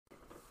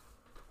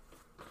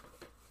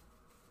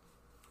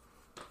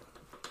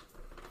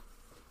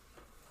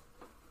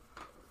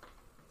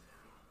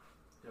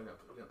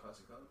got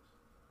plastic cups?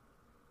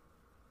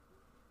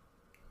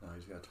 No, you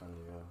just gotta turn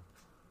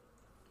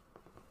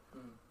the.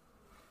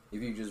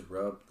 If you just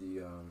rub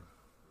the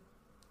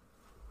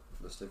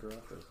sticker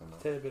off, it'll come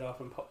off. Take a bit off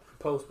in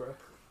post, bro.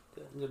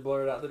 Just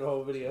blur it out through the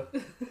whole video.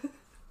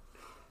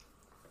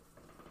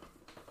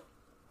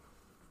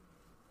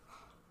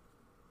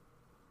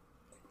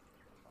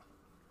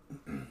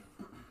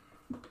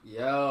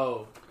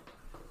 Yo.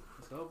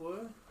 Let's go, boy.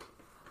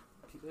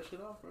 Keep that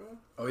shit off, bro.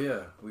 Oh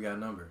yeah, we got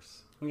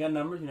numbers. We got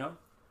numbers, you know.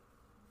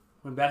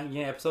 We're back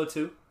again, episode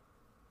 2.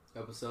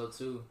 Episode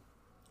 2.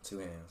 2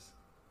 hands.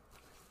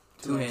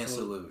 Two hand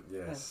salute.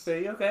 Yes.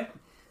 See, okay.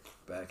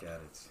 Back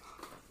at it.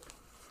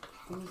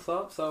 What's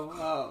up?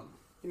 So,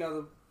 you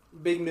know, the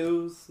big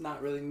news,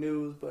 not really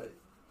news, but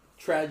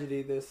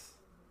tragedy this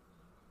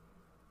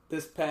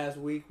past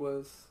week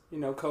was, you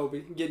know,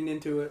 Kobe. Getting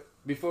into it.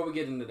 Before we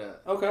get into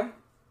that, Okay.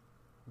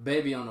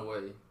 baby on the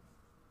way.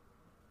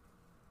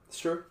 It's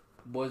true.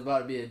 Boy's about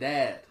to be a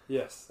dad.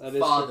 Yes, that is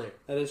Father. true.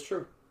 That is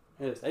true.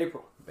 It is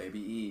April. Baby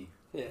E.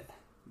 Yeah.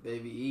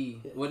 Baby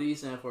E. Yeah. What do you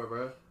stand for,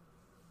 bro?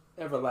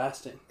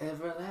 Everlasting.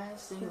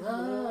 Everlasting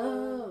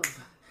love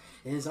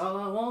is all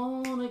I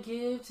wanna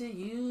give to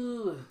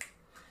you.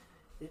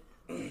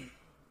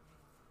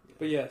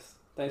 But yes,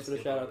 thanks for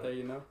the shout out there,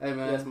 you know. Hey,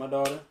 man. Yes, my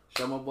daughter.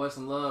 Show my boy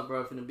some love,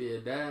 bro. Finna be a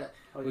dad.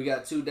 Oh, We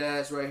got 2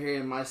 dads right here,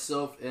 and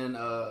myself and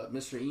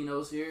Mr.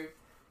 Eno's here.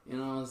 You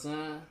know what I'm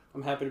saying?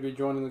 I'm happy to be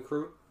joining the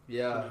crew.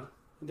 Yeah.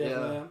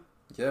 Definitely Yeah. am.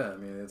 Yeah, I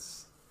mean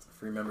it's a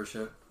free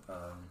membership.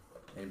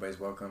 Anybody's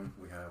welcome.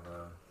 We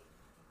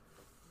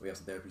have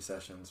some therapy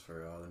sessions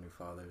for all the new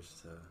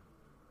fathers to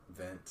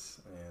vent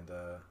and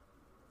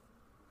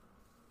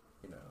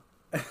you know.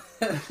 I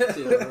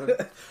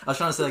was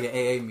trying to say like an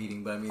AA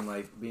meeting, but I mean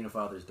like being a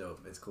father is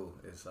dope. It's cool.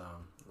 It's a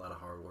lot of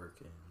hard work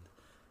and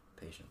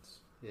patience.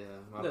 Yeah,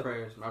 my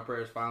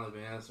prayers finally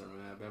been answered,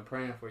 man. I've been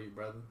praying for you,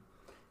 brother.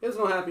 It's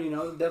gonna happen, you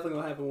know. It's definitely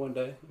gonna happen one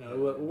day. You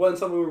know, it wasn't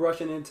something we were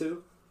rushing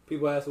into.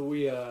 People ask, were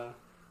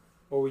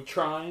we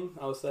trying?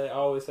 I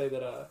always say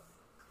that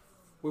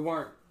we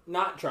weren't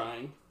not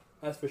trying.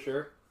 That's for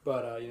sure.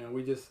 But you know,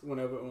 we just when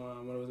it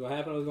was gonna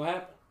happen, it was gonna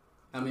happen.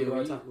 I mean,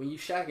 when you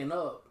shacking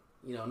up,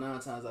 you know, 9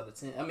 times out of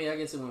 10. I mean, I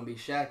guess it wouldn't be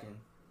shacking.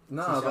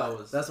 No,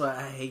 but that's why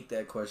I hate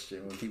that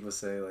question when people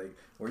say like,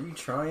 "Were you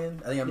trying?"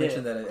 I think I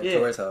mentioned that at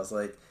Tori's house.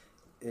 Like,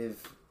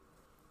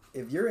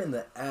 if you're in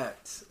the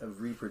act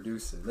of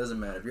reproducing, it doesn't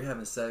matter if you're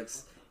having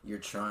sex, you're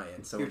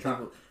trying. So when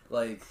people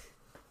like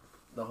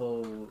the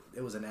whole,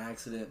 it was an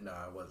accident. No,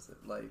 it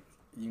wasn't. Like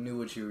you knew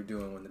what you were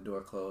doing when the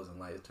door closed and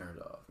lights turned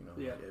off. You know.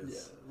 Yeah. Yeah.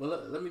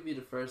 Well, let me be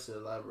the first to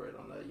elaborate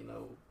on that. You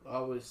know, I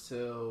always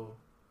tell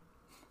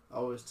my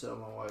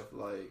wife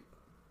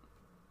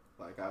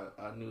like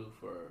I knew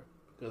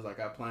because like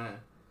I planned.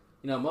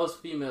 You know, most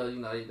females, you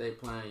know, they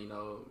plan, you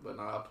know, but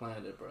no, I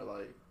planned it, bro.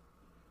 Like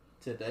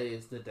today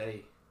is the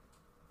day.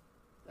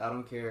 I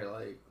don't care,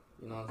 like,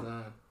 you know what I'm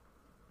saying?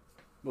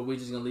 But we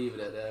just gonna leave it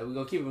at that. We're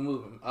gonna keep it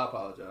moving. I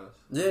apologize.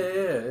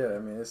 Yeah. I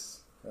mean,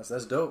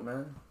 that's dope,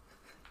 man.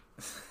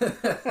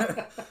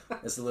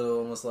 It's a little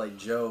almost like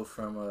Joe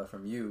from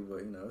you,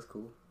 but you know, it's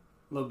cool.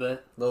 A little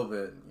bit,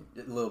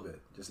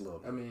 just a little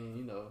bit. I mean,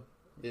 you know,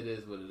 it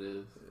is what it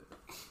is.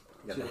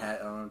 You got the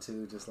hat on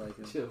too, just like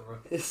him. Chill, bro.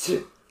 it's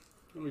just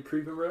we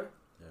creeping, bro.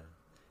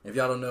 Yeah. If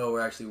y'all don't know,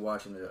 we're actually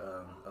watching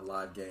a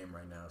live game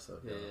right now. So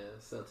Yeah,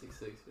 Celtics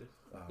Sixers.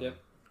 Yep.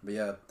 But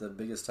yeah, the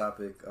biggest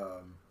topic,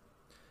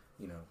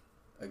 you know,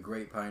 a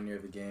great pioneer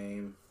of the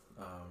game,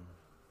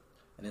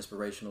 an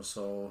inspirational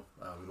soul.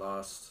 We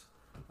lost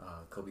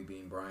Kobe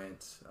Bean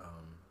Bryant.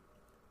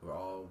 We've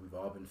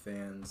all been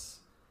fans,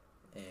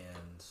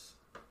 and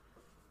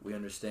we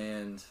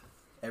understand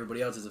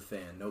everybody else is a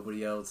fan.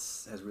 Nobody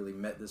else has really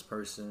met this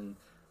person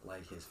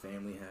like his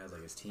family has,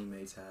 like his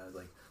teammates have.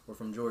 Like, we're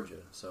from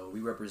Georgia, so we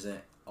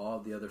represent all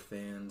the other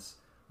fans,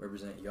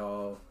 represent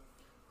y'all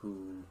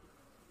who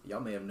y'all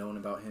may have known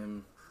about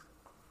him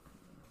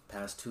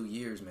past 2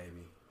 years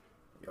maybe,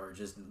 or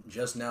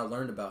just now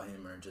learned about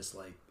him, or just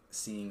like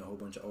seeing a whole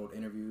bunch of old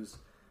interviews.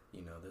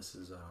 You know, this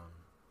is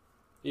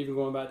Even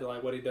going back to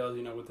like what he does,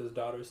 you know, with his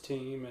daughter's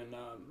team, and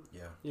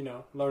yeah, you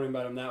know, learning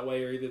about him that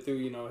way, or either through,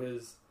 you know,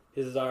 his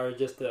desire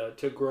just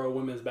to grow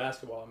women's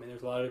basketball. I mean,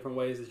 there's a lot of different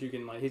ways that you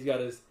can, like, he's got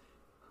his,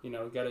 you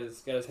know, got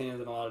his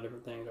hands in a lot of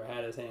different things, or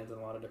had his hands in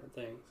a lot of different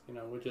things, you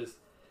know, which is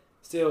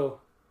still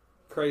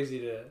crazy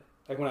to,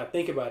 like, when I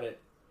think about it,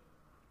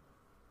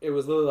 it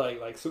was literally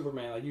like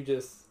Superman. Like, it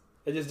just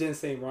didn't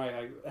seem right.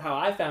 Like, how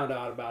I found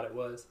out about it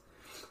was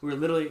we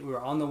were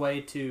on the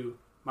way to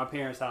my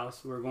parents'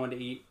 house. We were going to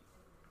eat.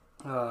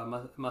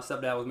 My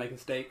stepdad was making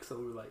steak, so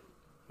we were like,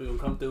 we're gonna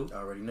come through. I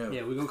already knew.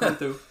 Yeah, we're gonna come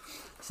through.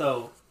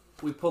 So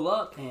we pull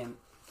up, and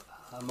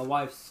my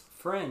wife's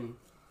friend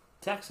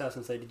texts us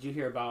and said, "Did you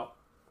hear about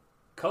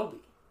Kobe?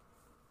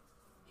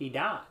 He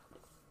died."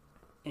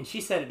 And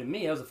she said it to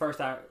me. It was the first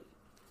time,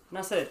 and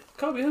I said,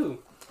 "Kobe who?"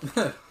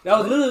 That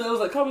was literally. It was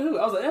like, "Kobe who?"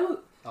 I was like,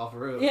 "Oh, for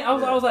real?" Yeah, I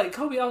was like,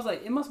 "Kobe." I was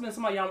like, "It must have been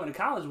somebody y'all went to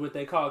college with.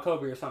 They called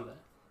Kobe or something."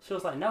 She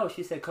was like, "No."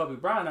 She said, "Kobe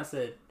Bryant." I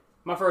said,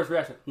 my first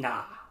reaction,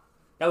 "Nah."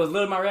 That was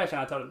literally my reaction.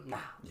 I told him, nah,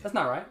 that's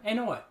not right. Ain't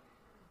no way.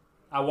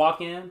 I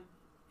walk in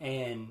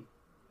and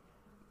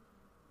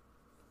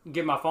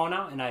get my phone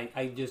out, and I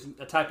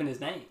type in his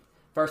name.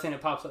 First thing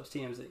that pops up is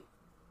TMZ.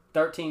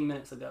 13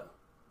 minutes ago,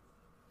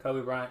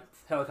 Kobe Bryant's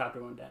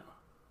helicopter went down.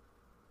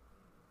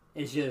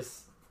 It's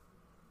just,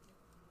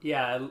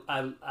 yeah,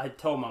 I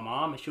told my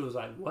mom, and she was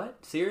like,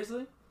 what?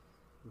 Seriously?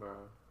 Bro.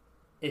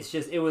 It's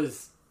one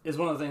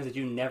of those things that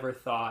you never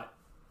thought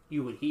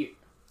you would hear.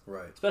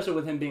 Right. Especially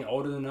with him being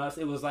older than us.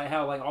 It was like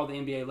how like all the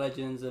NBA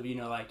legends of,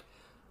 like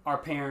our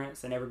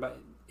parents and everybody,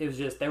 it was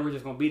just, they were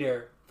just going to be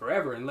there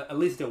forever. And at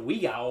least until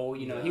we got old,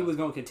 he was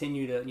going to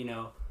continue to,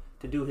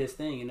 to do his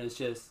thing. And it's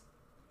just,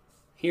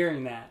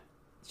 hearing that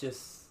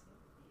just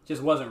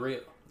wasn't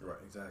real. Right,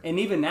 exactly. And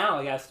even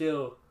now, like it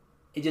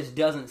just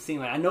doesn't seem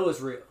like, I know it's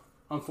real,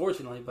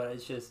 unfortunately, but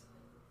it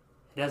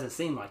doesn't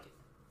seem like it.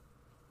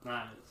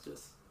 Right,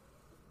 it's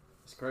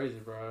crazy,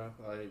 bro.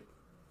 Like,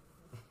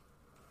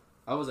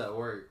 I was at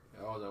work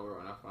when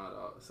I found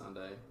out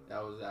Sunday.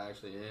 I was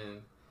actually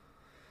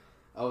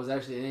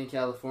in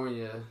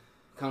California.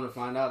 Come to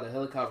find out, the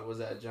helicopter was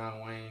at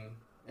John Wayne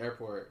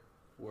Airport,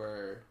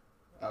 where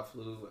I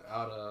flew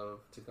out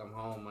of to come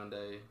home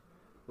Monday,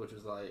 which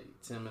was like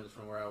 10 minutes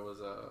from where I was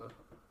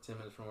staying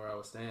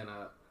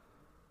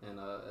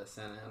at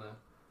Santa Ana.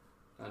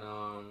 And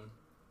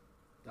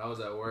I was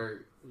at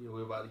work. We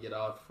were about to get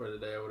off for the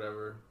day or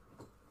whatever.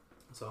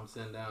 So I'm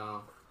sitting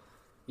down.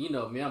 You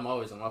know me, I'm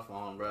always on my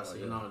phone, bro. So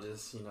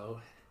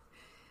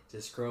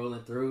just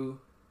scrolling through.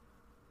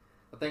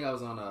 I think I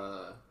was on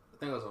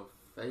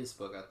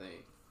Facebook. I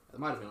think it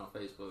might have been on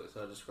Facebook.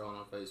 So I just scrolling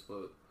on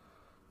Facebook.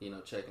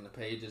 Checking the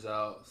pages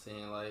out,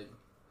 seeing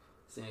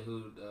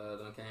who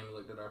done came and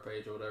looked at our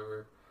page or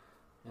whatever.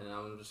 And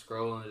I'm just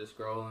scrolling,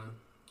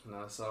 and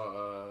I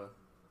saw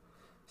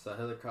a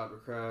helicopter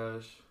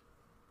crash,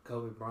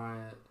 Kobe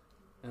Bryant,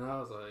 and I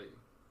was like,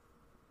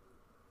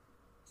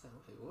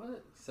 wait,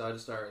 what? So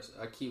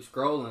I keep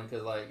scrolling,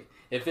 because like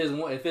if it's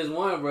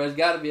one, bro, it's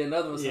got to be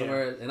another one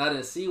somewhere. And I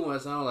didn't see one,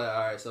 so I'm like,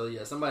 all right, so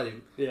yeah, somebody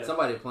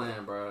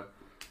playing, bro.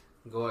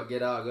 Go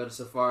to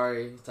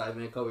Safari, type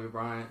in Kobe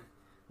Bryant.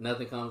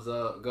 Nothing comes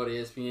up. Go to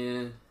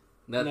ESPN.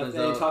 Nothing's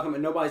up.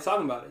 Nobody's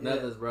talking about it.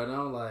 Nothing's, bro. And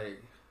I'm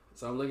like,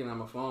 so I'm looking at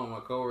my phone.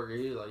 My coworker,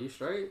 he was like, "You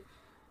straight?"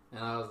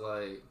 And I was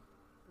like,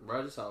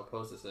 "Bro, I just saw a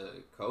post that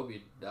said Kobe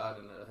died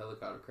in a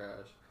helicopter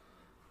crash."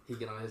 He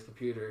get on his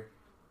computer,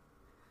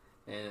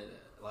 and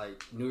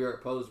like New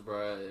York Post,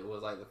 bro, it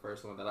was like the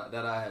first one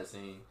that I had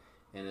seen,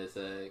 and it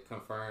said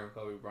confirmed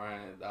Kobe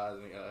Bryant dies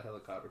in a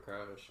helicopter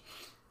crash,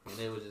 and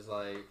it was just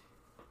like.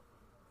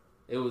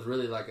 It was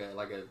really like I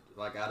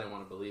didn't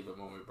want to believe it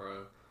moment,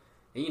 bro.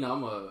 And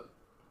I'm a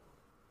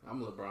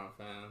LeBron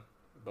fan,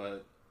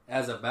 but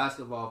as a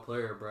basketball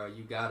player, bro,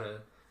 you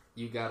gotta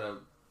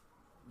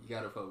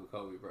fuck with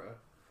Kobe, bro.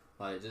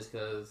 Like, just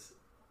cause,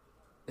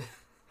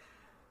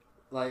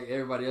 like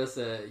everybody else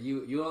said,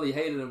 you only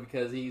hated him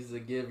because he used to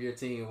give your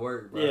team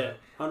work, bro. Yeah,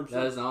 100%.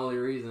 That's the only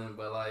reason.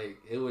 But like,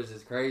 it was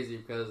just crazy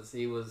because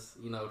he was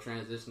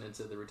transitioning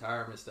to the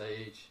retirement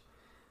stage.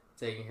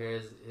 Taking care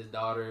of his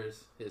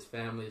daughters, his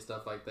family,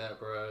 stuff like that,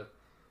 bro.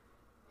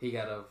 He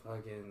got a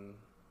fucking,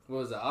 what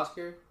was it,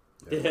 Oscar?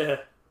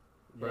 Yeah.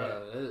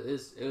 Bro, it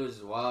was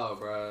just wild,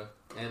 bro.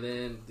 And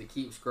then to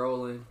keep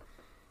scrolling,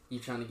 you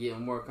trying to get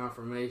more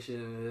confirmation,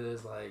 and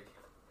it's like,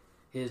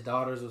 his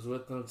daughters was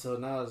with him, so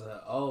now it's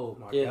like, oh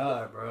my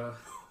God, bro.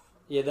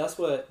 Yeah, that's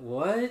what.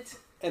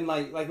 And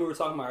like we were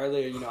talking about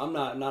earlier, I'm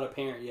not a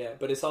parent yet,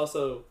 but it's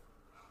also,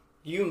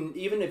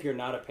 even if you're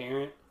not a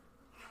parent,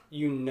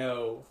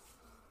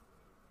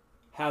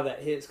 how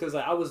that hits, because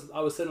like I was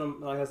sitting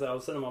on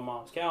my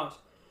mom's couch,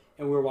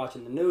 and we were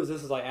watching the news.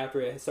 This is like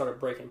after it had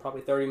started breaking,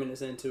 probably 30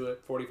 minutes into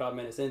it, 45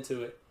 minutes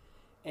into it,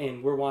 and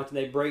we were watching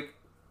the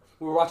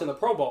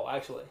Pro Bowl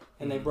actually,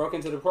 and they broke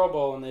into the Pro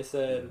Bowl, and they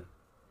said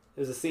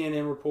there's a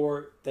CNN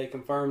report, they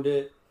confirmed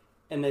it,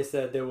 and they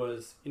said there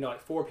was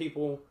like 4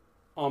 people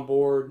on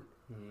board,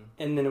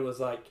 and then it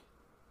was like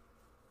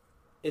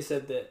it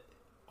said that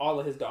all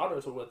of his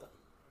daughters were with him,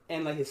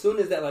 and like as soon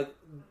as that, like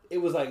it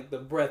was like the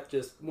breath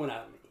just went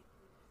out of me.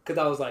 Because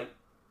I was like,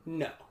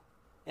 no.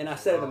 And I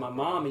said it to my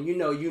mom, and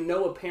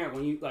a parent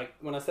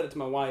when I said it to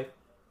my wife,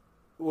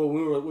 well,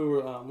 we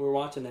were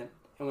watching it,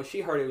 and when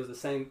she heard it was the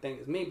same thing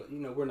as me, but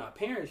we're not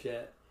parents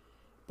yet.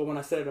 But when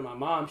I said it to my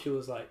mom, she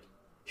was like,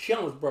 she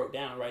almost broke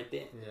down right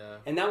then. Yeah.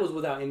 And that was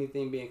without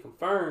anything being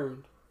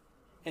confirmed.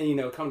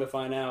 And come to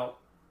find out,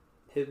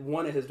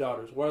 one of his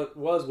daughters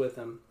was with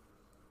him,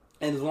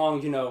 and as long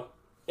as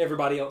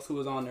everybody else who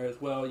was on there as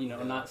well,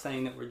 not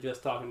saying that we're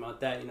just talking about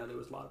that. There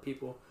was a lot of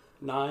people.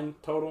 9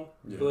 total,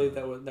 I believe,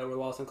 that were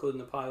lost, including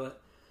the pilot.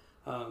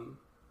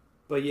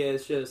 But yeah,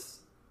 it's just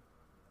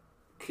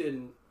I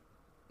don't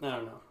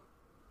know.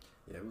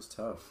 Yeah, it was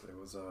tough. It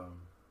was.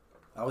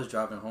 I was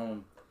driving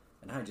home,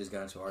 and I had just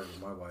got into an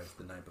argument with my wife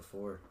the night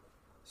before,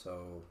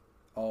 so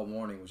all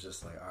morning was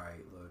just like, all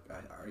right, look, I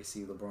already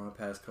see LeBron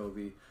pass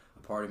Kobe.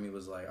 A part of me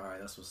was like, all right,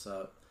 that's what's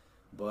up,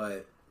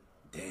 but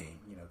dang,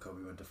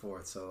 Kobe went to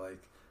 4th, so like,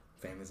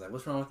 family's like,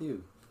 what's wrong with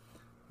you?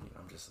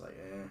 I'm just like,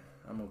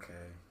 I'm okay.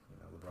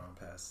 LeBron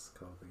passed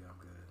Kobe. I'm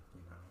good.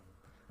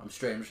 I'm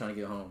straight. I'm just trying to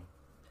get home.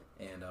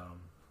 And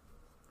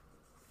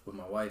with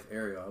my wife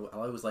Ariel, I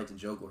always like to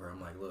joke with her.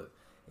 I'm like, look,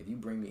 if you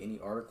bring me any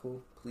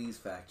article, please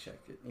fact check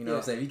it. You know what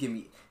I'm saying?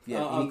 If you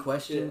have any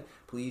question,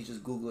 please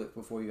just Google it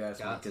before you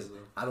ask me, because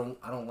I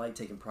don't like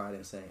taking pride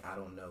in saying I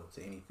don't know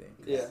to anything.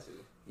 Yeah.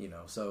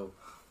 So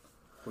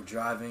we're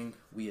driving.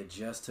 We had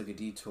just took a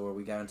detour.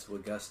 We got into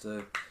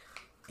Augusta,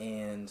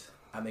 and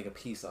I make a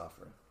peace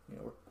offer.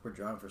 We're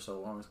driving for so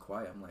long. It's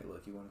quiet. I'm like,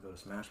 look, you want to go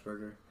to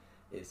Smashburger?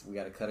 We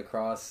got to cut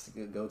across,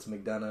 go to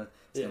McDonough.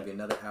 It's going to be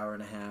another hour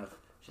and a half.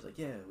 She's like,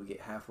 yeah. We get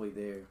halfway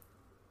there,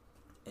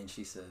 and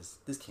she says,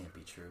 this can't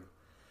be true.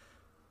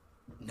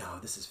 No,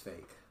 this is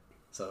fake.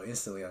 So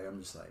instantly, I'm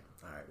just like,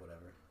 all right,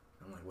 whatever.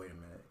 I'm like, wait a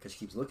minute, because she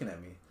keeps looking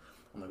at me.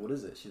 I'm like, what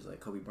is it? She's like,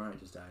 Kobe Bryant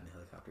just died in a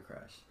helicopter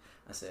crash.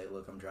 I said,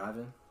 look, I'm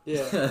driving.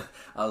 Yeah.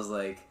 I was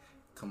like,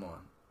 come on,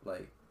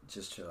 like,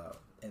 just chill out.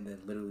 And then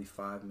literally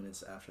 5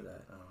 minutes after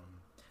that,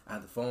 I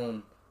had the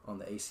phone on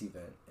the AC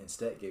vent, and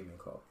Stet gave me a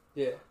call.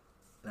 Yeah.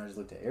 And I just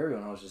looked at Ariel,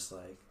 and I was just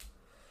like,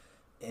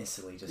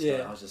 instantly,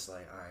 I was just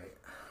like, all right.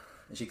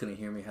 And she couldn't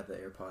hear me, had the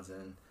AirPods in.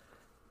 And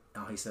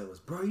all he said was,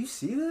 bro, you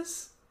see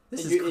this?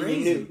 This is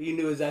crazy. You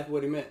knew exactly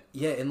what he meant.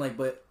 Yeah, and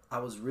but I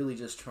was really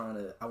just trying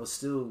to, I was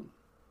still,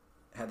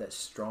 had that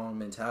strong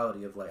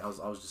mentality of I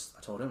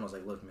told him, I was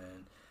like, look,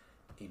 man,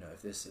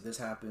 if this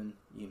happened,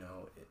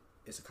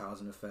 it's a cause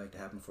and effect. It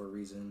happened for a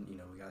reason.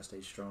 We gotta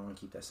stay strong,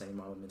 keep that same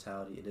model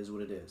mentality. It is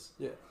what it is.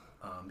 Yeah.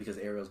 Because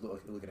Ariel's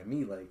looking at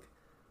me like,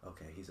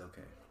 okay, he's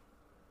okay.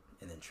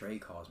 And then Trey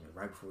calls me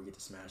right before we get to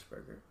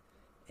Smashburger,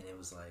 and it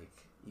was like,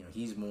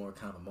 he's more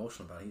kind of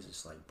emotional about it. He's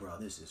just like, bro,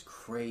 this is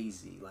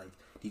crazy. Like,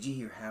 did you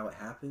hear how it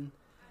happened?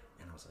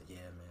 And I was like,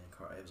 yeah,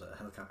 man, it was a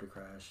helicopter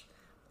crash.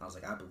 I was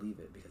like, I believe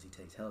it, because he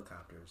takes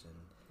helicopters.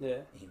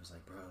 And he was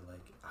like, bro,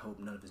 I hope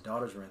none of his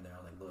daughters were in there.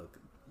 I was like, look,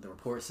 the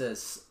report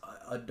says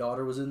a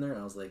daughter was in there, and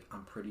I was like,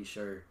 I'm pretty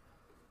sure.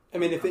 I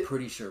mean,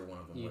 pretty sure one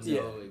of them was. You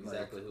know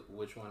exactly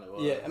which one it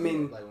was. Yeah, I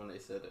mean, like when they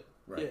said it.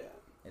 Right.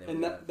 Yeah,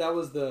 and that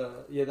was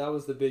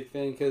the big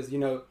thing, because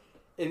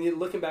and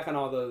looking back on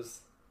all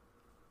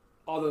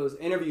those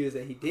interviews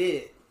that he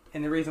did,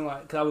 and the reason why,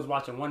 because I was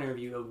watching one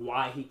interview of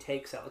why he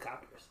takes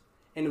helicopters,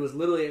 and it was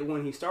literally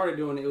when he started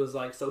doing it, it was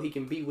like so he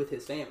can be with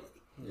his family,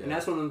 and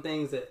that's one of the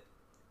things that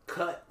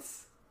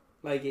cuts,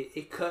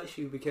 it cuts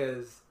you,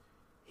 because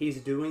he's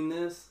doing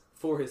this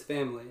for his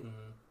family,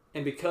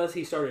 and because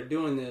he started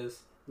doing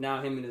this,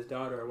 now him and his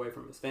daughter are away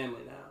from his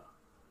family now.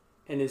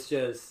 And it's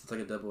like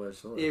a double-edged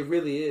sword. It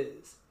really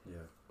is.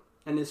 Yeah.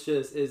 And it's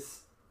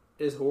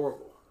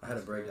horrible. I had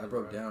a break. I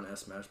broke down at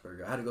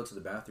Smashburger. I had to go to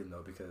the bathroom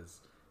though, because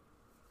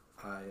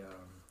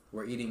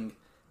we're eating,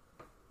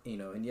 and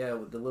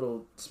the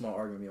little small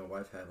argument me and my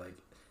wife had,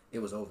 it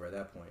was over at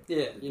that point.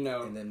 Yeah,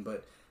 And then,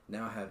 but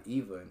now I have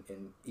Eva,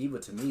 and Eva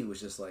to me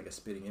was just like a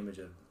spitting image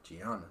of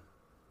Gianna,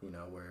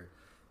 where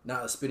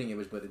not a spitting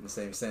image, but in the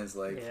same sense,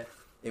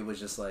 it was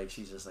just like,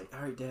 she's just like,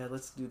 all right, Dad,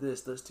 let's do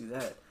this, let's do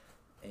that.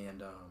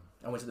 And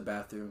I went to the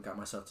bathroom, got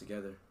myself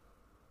together,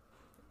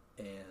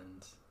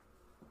 and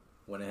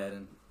went ahead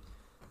and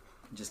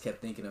just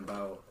kept thinking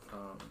about,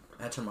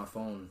 I had turned my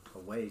phone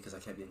away because I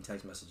kept getting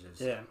text messages.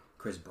 Yeah.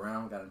 Chris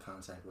Brown got in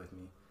contact with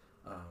me,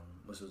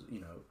 which was, I'm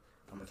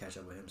going to catch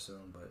up with him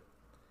soon, but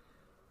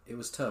it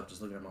was tough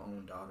just looking at my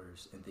own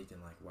daughters and thinking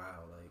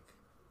wow,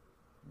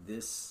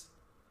 this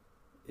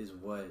is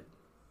what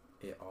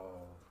it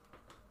all,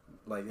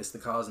 it's the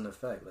cause and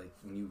effect.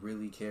 When you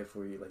really care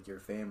for your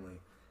family,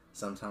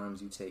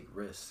 sometimes you take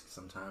risks.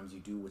 Sometimes you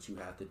do what you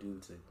have to do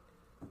to,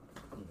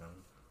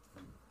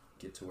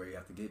 get to where you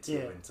have to get to. Yeah.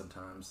 And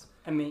sometimes,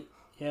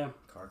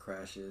 car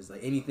crashes,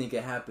 anything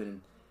can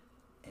happen.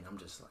 And I'm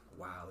just like,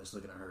 wow, just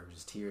looking at her,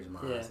 just tears in my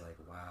eyes,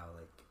 wow,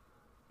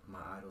 my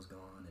idol's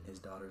gone and his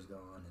daughter's gone.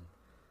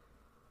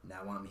 And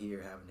now I'm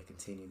here having to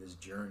continue this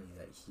journey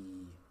that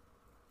he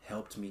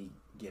helped me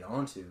get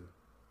onto.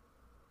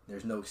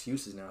 There's no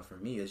excuses now for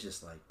me. It's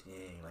just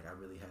dang,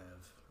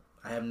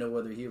 I have no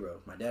other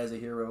hero. My dad's a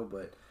hero,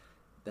 but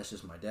that's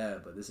just my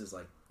dad. But this is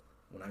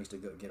when I used to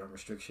go get on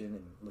restriction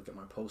and look at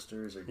my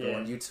posters or go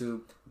on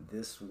YouTube.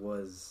 This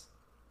was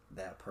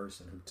that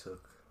person who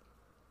took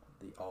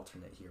the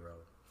alternate hero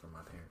from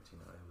my parents.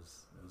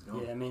 It was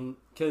gone. Yeah, I mean,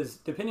 because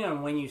depending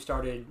on when you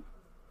started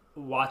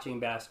watching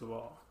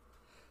basketball,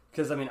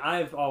 because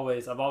I've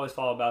always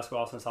followed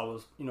basketball since I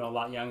was a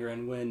lot younger,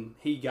 and when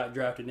he got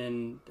drafted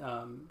in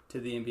to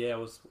the NBA, I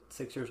was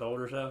 6 years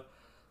old or so.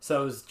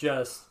 So it was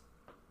just,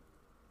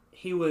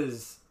 he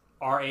was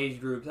our age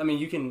group.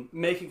 You can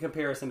make a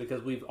comparison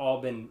because we've all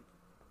been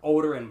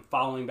older and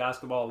following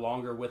basketball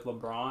longer with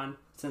LeBron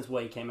since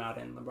he came out,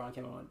 and LeBron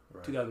came out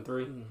in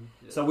 2003. Mm-hmm.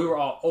 Yeah. So we were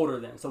all older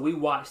then. So we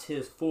watched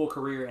his full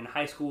career in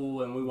high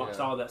school, and we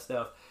watched all that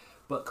stuff.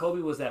 But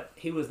Kobe was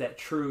he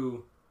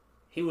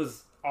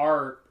was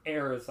our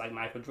era's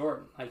Michael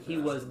Jordan. He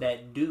was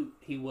that dude.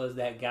 He was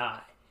that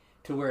guy,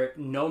 to where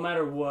no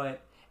matter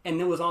what. And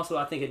there was also,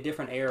 I think, a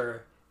different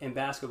era in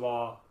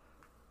basketball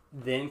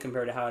then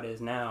compared to how it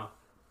is now.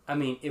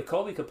 If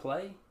Kobe could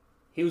play,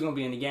 he was gonna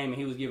be in the game and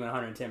he was giving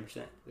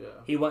 110%. Yeah.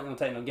 He wasn't gonna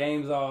take no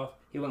games off.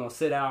 He wasn't gonna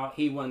sit out.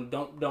 He wasn't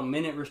don't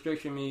minute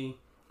restriction me.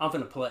 I'm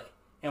finna play,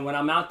 and when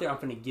I'm out there, I'm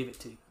finna give it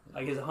to you.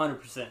 Like it's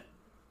 100%.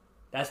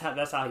 That's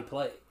how he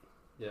played.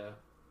 Yeah.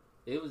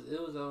 He was that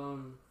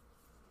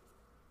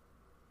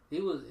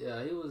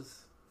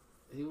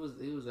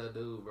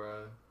dude,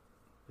 bro.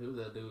 He was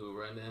that dude,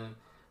 right? And then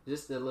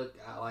just to look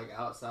like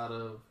outside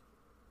of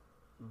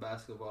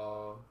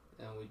basketball,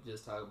 and we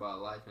just talk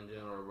about life in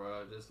general,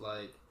 bro. Just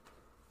like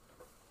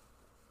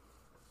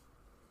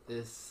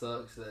it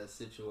sucks that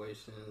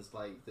situations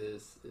like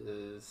this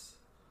is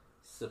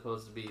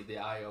supposed to be the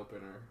eye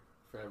opener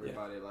for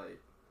everybody. Yeah.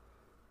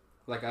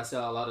 Like I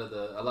saw a lot of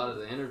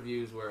the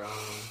interviews where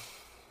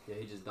yeah,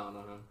 he just don't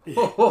know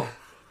him.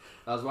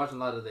 I was watching a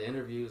lot of the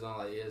interviews on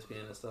like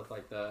ESPN and stuff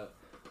like that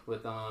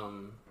with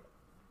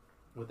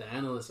the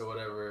analysts or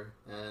whatever,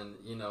 and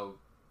you know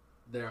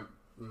their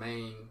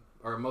main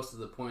or most of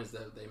the points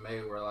that they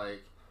made were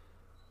like,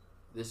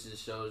 this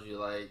just shows you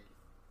like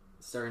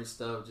certain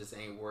stuff just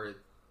ain't worth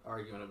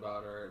arguing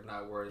about or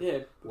not worth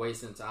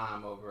wasting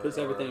time over. Puts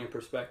everything in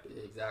perspective.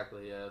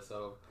 Exactly, yeah.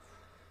 So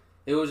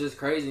it was just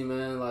crazy,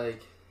 man.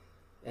 Like,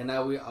 and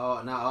now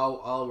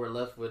all we're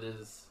left with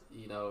is,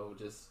 you know,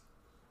 just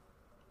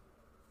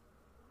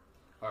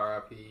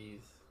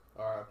RIPs.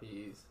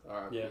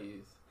 Yeah.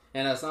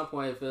 And at some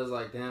point it feels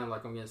like, damn,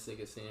 like I'm getting sick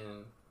of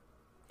seeing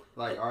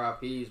like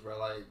RIPs, bro.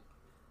 Like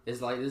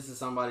it's like this is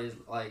somebody's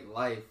like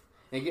life.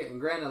 And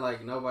granted,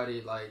 like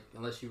nobody, like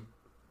unless you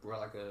were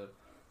like a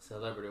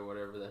celebrity or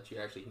whatever, that you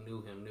actually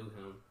knew him.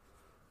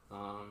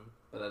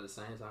 But at the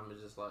same time,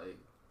 it's just like,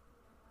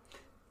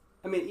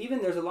 I mean,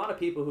 even there's a lot of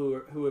people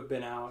who have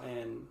been out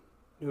and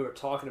who are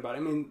talking about it.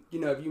 I mean, you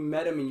know, if you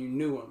met him and you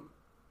knew him,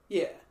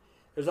 yeah.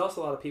 There's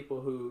also a lot of people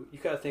who you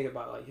gotta think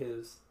about, like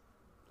his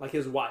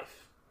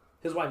wife.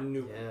 His wife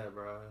knew him. Yeah,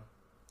 bro.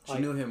 She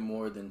knew him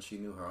more than she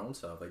knew her own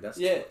self. Like that's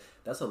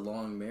a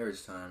long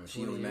marriage time.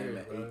 She only met him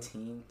at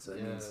 18, so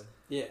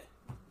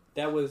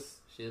that was.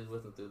 She was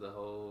with him through the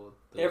whole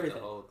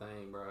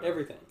thing, bro.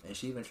 Everything. And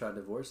she even tried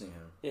divorcing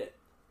him. Yeah.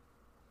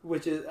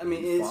 Which is, I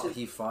mean,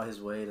 he fought his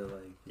way to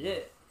like. Yeah,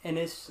 and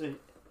it's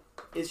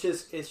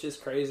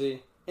just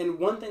crazy. And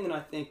one thing that I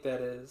think that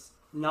is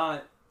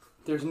not,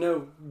 there's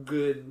no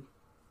good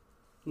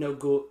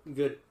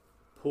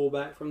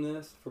pullback from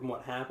this, from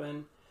what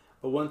happened.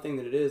 But one thing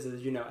that it is,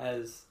 you know,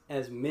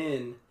 as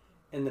men,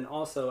 and then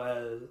also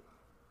as,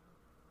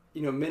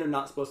 you know, men are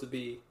not supposed to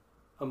be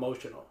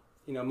emotional.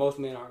 You know, most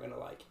men aren't going to,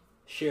 like,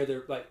 share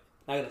their, like,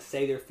 not going to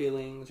say their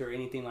feelings or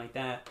anything like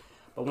that.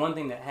 But one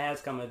thing that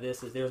has come of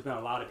this is there's been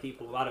a lot of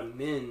people, a lot of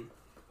men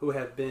who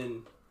have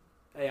been,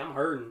 hey, I'm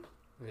hurting.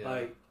 Yeah.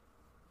 Like,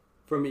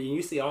 for me,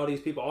 you see all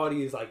these people, all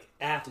these, like,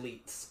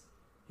 athletes,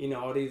 you know,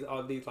 all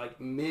these like,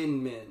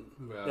 men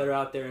that are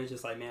out there, and it's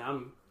just like,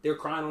 man, they're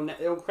crying on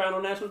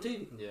national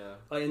TV. Yeah.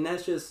 Like, and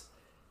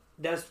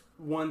that's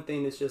one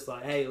thing that's just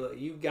like, hey, look,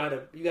 you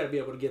gotta be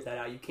able to get that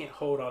out. You can't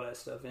hold all that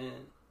stuff in.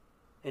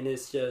 And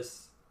it's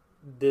just,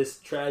 this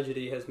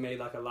tragedy has made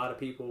like a lot of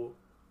people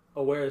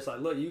aware. It's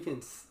like, look, you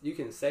can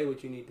say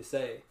what you need to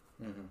say.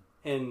 Mm-hmm.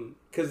 And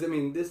because I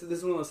mean, this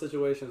is one of those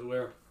situations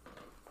where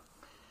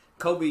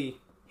Kobe,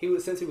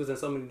 since he was in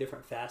so many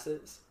different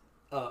facets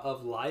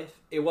of life,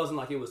 it wasn't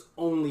like it was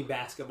only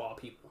basketball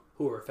people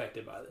who were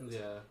affected by this.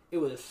 Yeah. It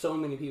was so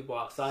many people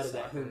outside of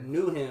that who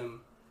knew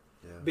him.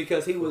 Yeah.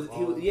 Because he was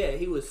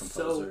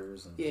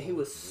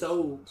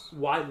so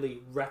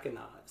widely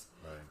recognized.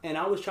 Right. And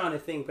I was trying to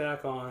think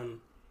back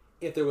on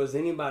if there was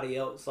anybody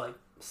else, like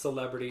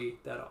celebrity,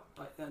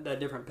 that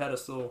different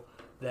pedestal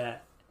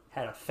that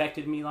had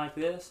affected me like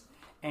this.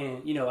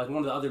 And, you know, like one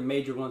of the other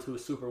major ones who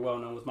was super well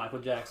known was Michael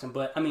Jackson.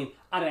 But, I mean,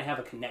 I didn't have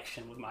a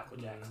connection with Michael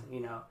Jackson, you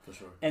know. For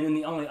sure. And then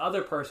the only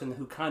other person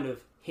who kind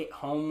of hit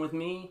home with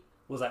me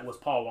was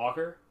Paul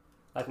Walker.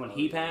 Like when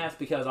he passed,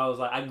 because I was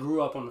like, I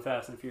grew up on the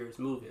Fast and Furious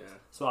movies. Yeah.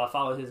 So I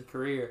followed his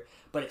career.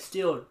 But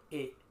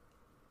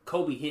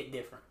Kobe hit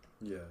different.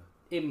 Yeah.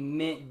 It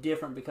meant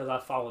different because I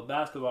followed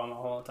basketball my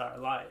whole entire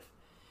life.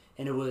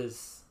 And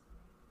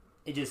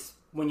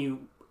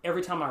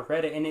every time I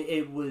read it, and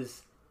it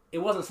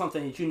wasn't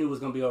something that you knew was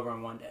going to be over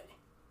in one day.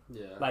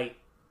 Yeah. Like,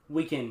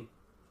 you're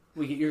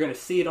going to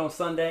see it on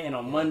Sunday, and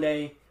on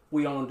Monday,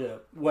 we on to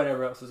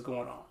whatever else is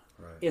going on.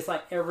 Right. It's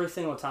like every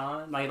single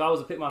time. Like, if I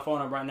was to pick my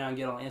phone up right now and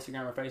get on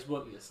Instagram or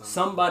Facebook,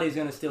 somebody's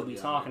going to still be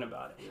talking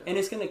about it. Yeah. And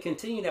it's going to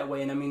continue that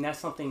way. And, I mean, that's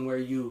something where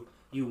you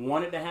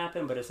want it to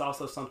happen, but it's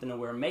also something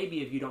where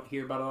maybe if you don't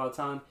hear about it all the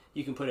time,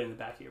 you can put it in the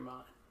back of your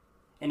mind.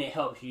 And it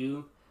helps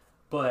you,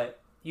 but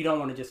you don't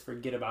want to just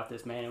forget about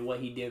this man and what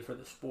he did for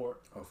the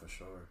sport. Oh, for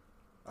sure.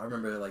 I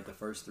remember, like, the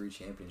first 3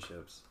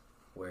 championships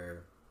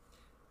where,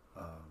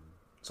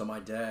 so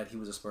my dad, he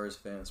was a Spurs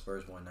fan.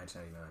 Spurs won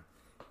 1999.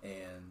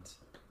 And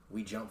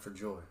we jumped for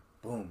joy.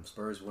 Boom,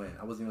 Spurs win.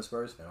 I wasn't even a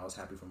Spurs fan. I was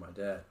happy for my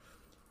dad.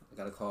 I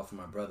got a call from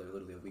my brother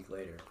literally a week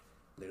later.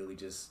 Literally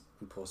just,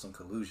 we pulled some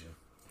collusion.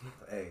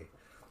 Hey,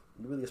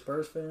 you really a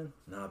Spurs fan?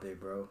 Nah, big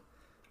bro.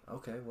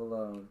 Okay, well,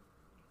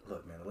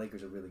 look, man, the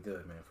Lakers are really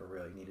good, man, for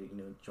real. You need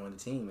to, join the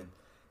team.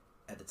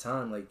 And at the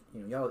time, like,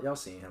 you know, y'all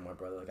seen him, my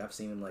brother. Like, I've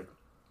seen him like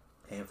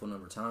a handful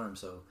number of times.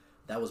 So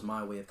that was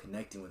my way of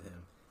connecting with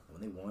him. And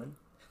when they won,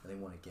 and they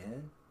won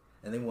again,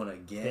 and they won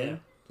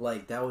again,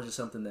 like, that was just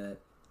something that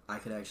I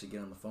could actually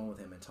get on the phone with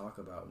him and talk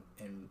about.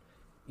 And,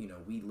 you know,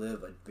 we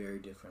live a very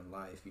different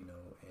life, you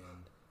know,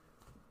 and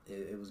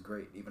it was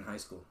great. Even high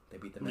school, they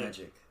beat the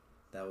Magic.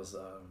 That was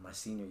my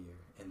senior year.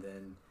 And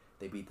then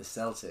they beat the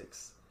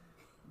Celtics.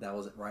 That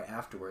was right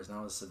afterwards. And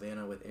I was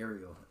Savannah with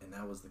Ariel. And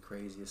that was the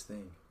craziest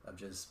thing of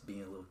just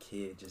being a little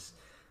kid, just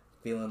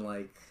feeling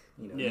like,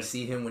 you know, you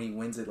see him when he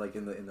wins it, like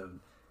in the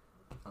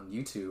on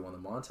YouTube, on the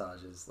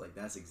montages, like,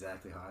 that's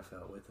exactly how I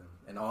felt with him.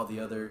 And all the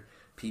other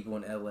people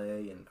in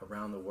LA and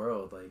around the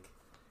world, like,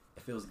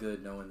 it feels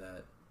good knowing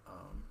that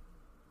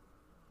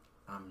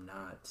I'm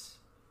not,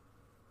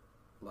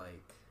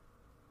 like,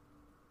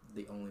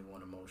 the only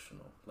one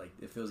emotional. Like,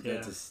 it feels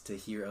good to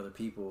hear other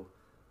people,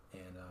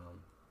 and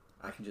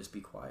I can just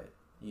be quiet,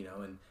 you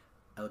know, and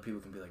other people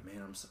can be like,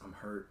 man, I'm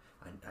hurt.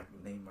 I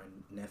named my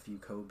nephew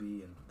Kobe,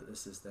 and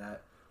this is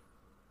that.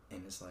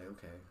 And it's like,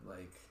 okay,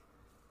 like,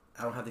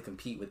 I don't have to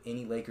compete with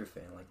any Laker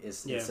fan. Like,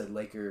 it's a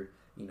Laker,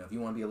 you know, if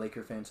you want to be a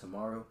Laker fan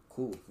tomorrow,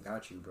 cool,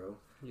 got you, bro.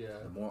 Yeah.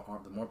 The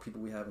more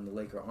people we have in the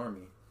Laker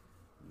army,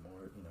 the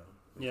more, you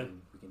know,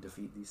 we can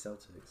defeat these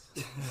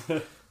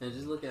Celtics. And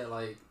just look at,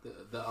 like,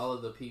 the all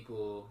of the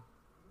people,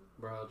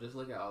 bro. Just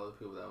look at all the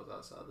people that was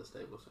outside the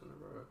Staples Center,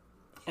 bro.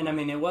 And I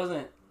mean, it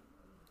wasn't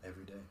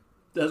every day.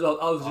 That's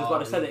what I was just about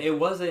to say. That it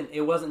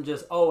wasn't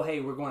just, oh,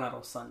 hey, we're going out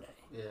on Sunday.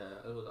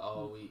 Yeah, it was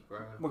all week,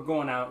 bro. We're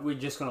going out. We're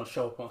just going to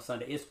show up on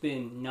Sunday. It's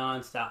been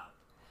nonstop.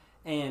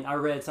 And I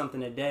read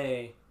something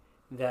today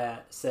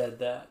that said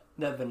that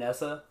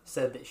Vanessa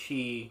said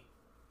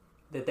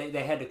that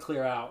they had to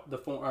clear out the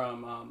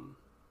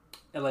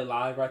LA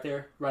Live right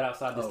there, right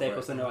outside the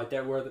Staples Center, like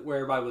there where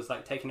everybody was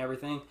like taking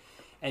everything,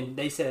 and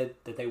they said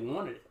that they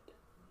wanted it.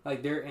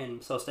 Like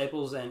so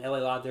Staples and LA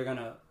Live, they're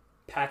gonna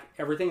pack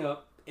everything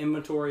up,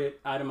 inventory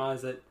it,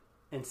 itemize it,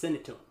 and send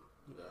it to them.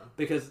 Yeah.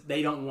 Because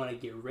they don't want to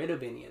get rid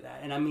of any of that.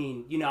 And I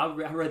mean, you know,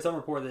 I read some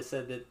report that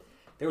said that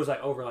there was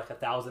like over like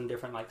 1,000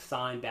 different like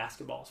signed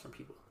basketballs from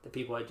people that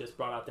people had just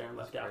brought out there and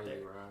left out there,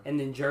 right? And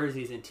then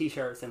jerseys and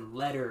T-shirts and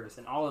letters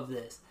and all of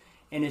this.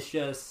 And it's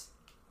just,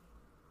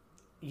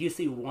 you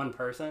see one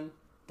person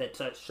that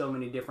touched so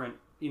many different,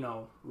 you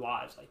know,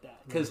 lives like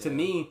that. Because to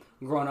me,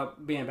 growing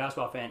up being a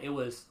basketball fan, it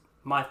was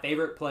my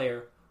favorite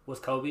player was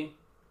Kobe,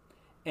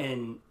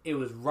 and it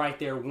was right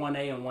there.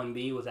 1A and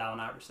 1B was Allen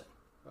Iverson.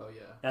 Oh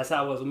yeah, that's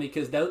how it was with me,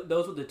 because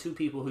those were the two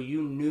people who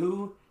you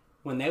knew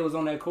when they was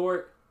on that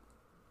court,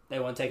 they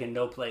weren't taking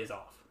no plays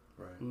off,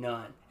 right?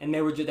 None, and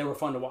they were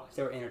fun to watch.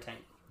 They were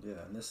entertaining. Yeah,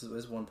 and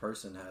this one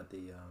person had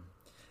the,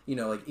 you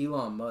know, like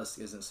Elon Musk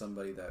isn't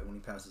somebody that when he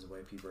passes away,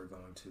 people are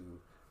going to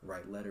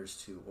write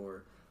letters to,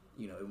 or,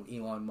 you know,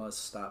 when Elon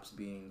Musk stops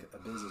being a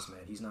businessman,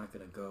 he's not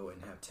going to go and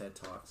have TED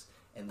Talks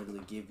and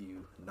literally give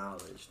you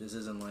knowledge. This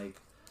isn't like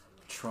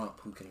Trump,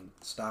 who can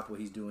stop what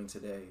he's doing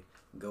today,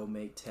 go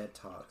make TED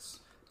Talks,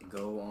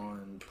 go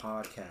on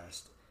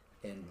podcast,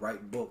 and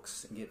write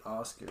books and get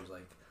Oscars.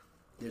 Like,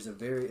 there's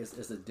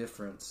a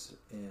difference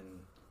in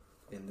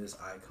this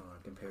icon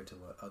compared to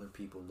what other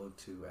people look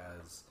to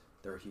as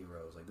their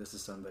heroes. Like, this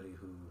is somebody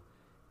who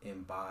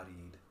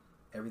embodied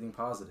everything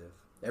positive.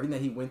 Everything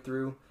that he went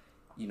through,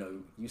 you know,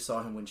 you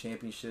saw him win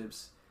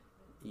championships.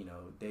 You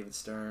know, David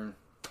Stern,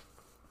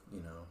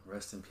 you know,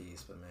 rest in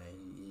peace. But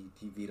man,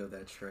 he vetoed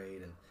that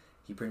trade, and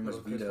he pretty much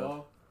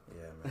vetoed.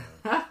 Yeah,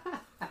 man.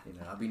 You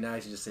know, I'd be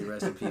nice to just say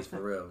rest in peace for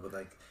real, but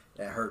like,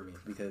 that hurt me,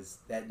 because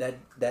that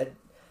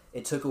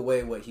it took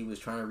away what he was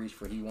trying to reach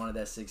for. He wanted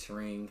that 6th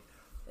ring,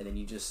 and then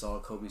you just saw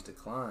Kobe's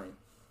decline.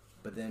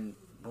 But then,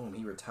 boom,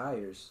 he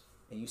retires,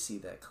 and you see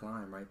that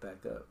climb right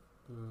back up.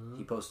 Mm-hmm.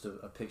 He posted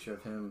a picture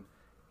of him.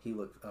 He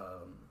looked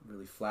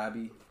really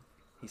flabby.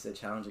 He said,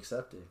 "Challenge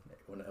accepted."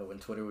 When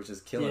Twitter was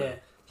just killing him.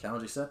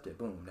 Challenge accepted.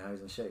 Boom. Now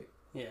he's in shape.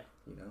 Yeah.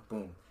 You know.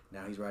 Boom.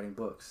 Now he's writing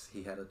books.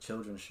 He had a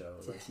children's show.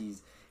 Like,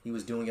 he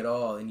was doing it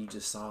all, and you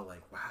just saw,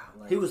 like, wow.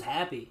 Like, he was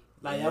happy.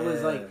 Like, that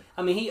was like,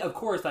 I mean, he, of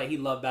course, like, he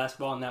loved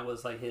basketball, and that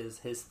was like his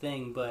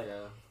thing. But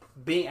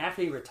being,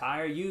 after he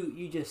retired,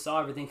 you just saw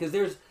everything,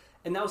 because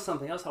and that was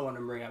something else I wanted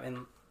to bring up,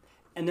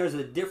 and there's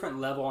a different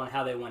level on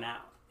how they went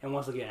out. And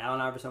once again, Allen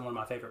Iverson, one of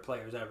my favorite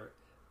players ever.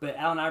 But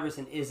Allen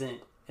Iverson isn't,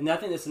 and I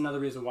think that's another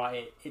reason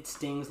why it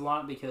stings a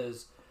lot,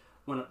 because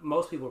when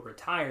most people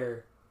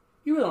retire,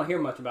 you really don't hear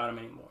much about them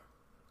anymore.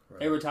 Right.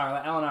 They retire,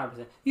 like Allen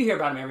Iverson. You hear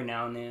about him every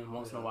now and then,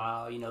 once in a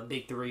while, you know,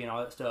 Big Three and all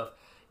that stuff.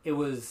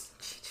 It's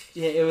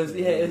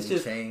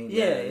just,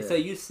 so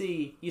you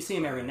see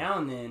him every now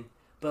and then,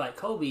 but like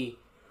Kobe,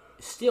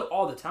 still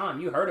all the time,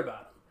 you heard about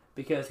him,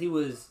 because he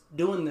was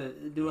doing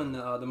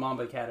the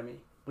Mamba Academy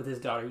with his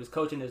daughter. He was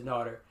coaching his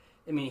daughter.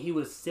 I mean, he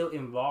was still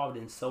involved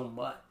in so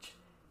much.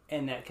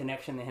 And that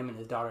connection that him and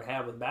his daughter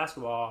had with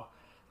basketball,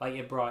 like,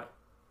 it brought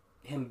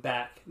him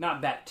back,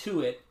 not back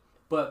to it,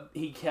 but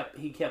he kept,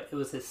 it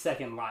was his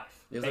second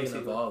life. It was basically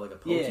like an evolve, like a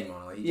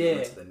Pokemon. Like, he just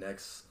went to the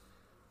next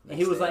and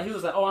he was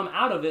like, oh, I'm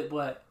out of it,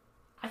 but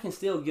I can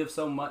still give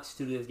so much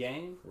to this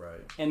game.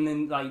 Right. And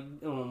then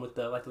with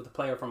the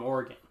player from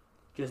Oregon,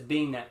 just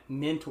being that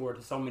mentor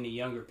to so many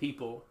younger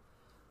people,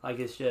 like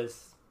it's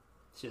just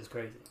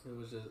crazy. It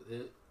was just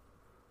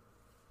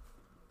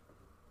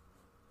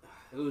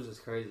It was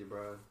just crazy,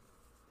 bro.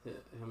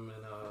 Him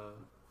and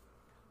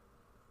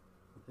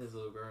his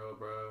little girl,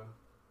 bro.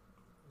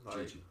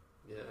 Like, Gigi.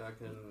 yeah, I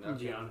couldn't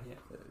Gianna,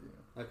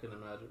 I couldn't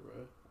imagine,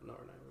 bro. I know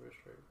her name real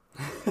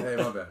straight. Hey,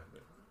 my bad.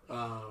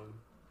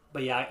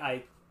 But yeah,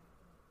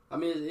 I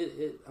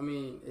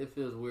mean, it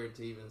feels weird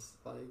to even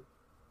like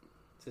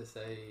to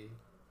say,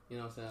 you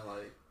know what I'm saying,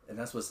 like. And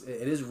that's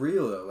it is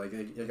real though. Like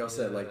I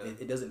said, like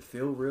it doesn't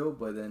feel real,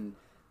 but then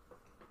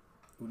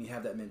when you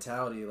have that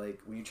mentality,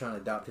 like when you're trying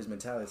to adopt his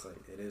mentality, it's like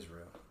it is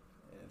real.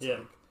 And it's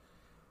like,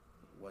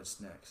 what's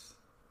next?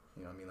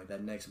 You know what I mean? Like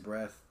that next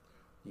breath,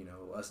 you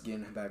know, us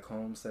getting back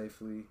home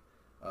safely,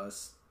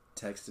 us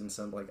texting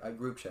some, like a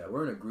group chat.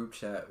 We're in a group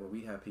chat where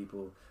we have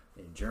people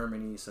in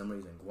Germany,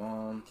 somebody's in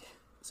Guam,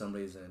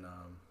 somebody's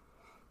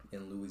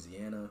in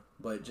Louisiana,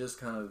 but just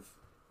kind of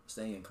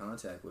staying in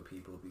contact with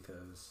people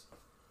because,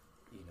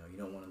 you know, you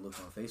don't want to look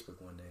on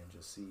Facebook one day and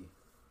just see,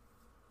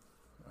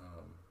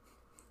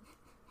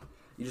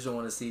 you just don't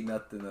want to see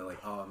nothing that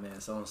like, oh man,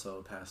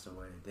 so-and-so passed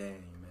away.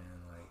 Dang,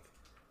 man, like,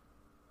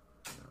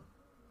 you know.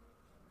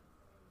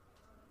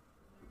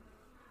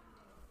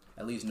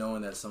 At least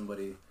knowing that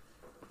somebody,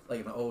 like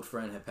if an old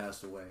friend had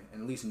passed away,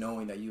 and at least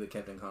knowing that you had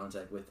kept in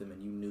contact with them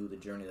and you knew the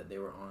journey that they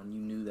were on,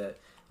 you knew that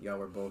y'all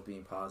were both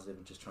being positive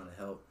and just trying to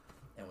help,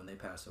 and when they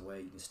pass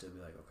away, you can still be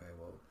like, okay,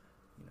 well,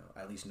 you know,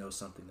 I at least know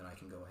something that I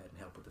can go ahead and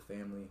help with the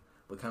family,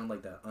 but kind of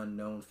like that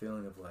unknown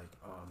feeling of like,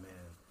 oh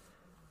man,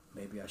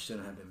 maybe I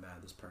shouldn't have been mad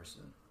at this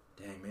person.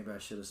 Dang, maybe I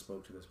should have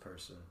spoke to this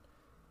person.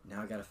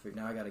 Now I gotta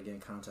get in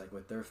contact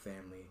with their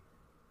family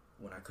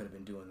when I could have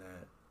been doing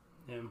that,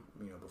 you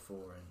know, before.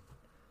 And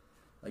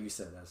like you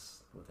said,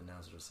 that's what the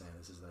announcers were saying.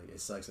 This is like,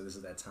 it sucks that this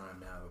is that time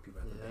now where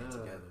people have to band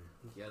together.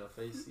 You gotta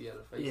face yeah,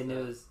 that. and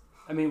it was.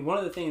 I mean, one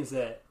of the things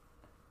that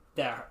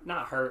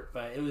not hurt,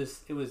 but it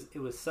was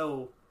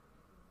so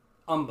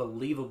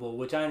unbelievable.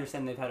 Which I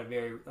understand they've had a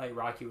very like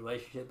rocky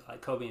relationship,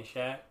 like Kobe and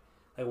Shaq.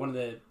 Like one of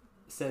the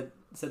said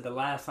the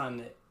last time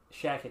that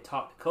Shaq had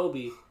talked to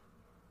Kobe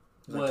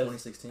was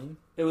 2016.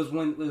 It was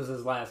when it was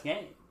his last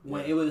game.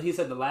 When it was, he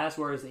said the last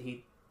words that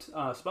he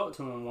spoke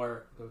to him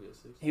were, "Go get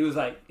 60." He was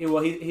like,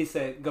 well, he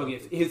said, "Go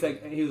get." He was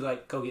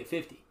like, "Go get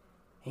 50,"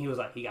 and he was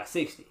like, he got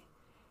 60,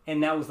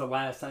 and that was the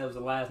last time. It was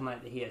the last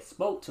night that he had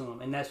spoke to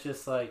him, and that's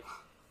just like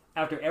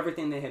after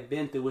everything they had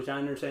been through, which I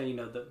understand, you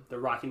know, the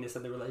rockiness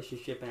of the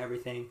relationship and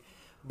everything,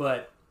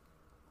 but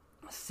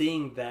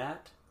seeing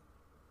that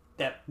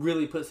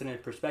really puts it in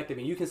perspective,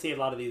 and you can see a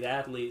lot of these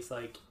athletes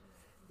like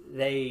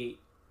they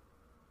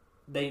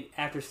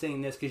after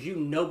seeing this, because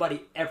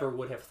nobody ever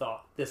would have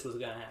thought this was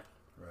gonna happen.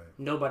 Right.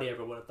 Nobody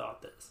ever would have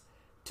thought this.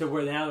 To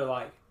where now they're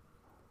like,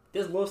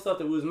 this little stuff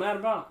that we was mad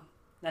about,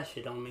 that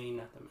shit don't mean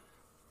nothing, man.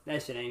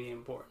 That shit ain't even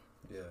important.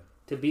 Yeah.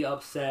 To be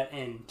upset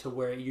and to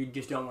where you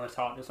just don't want to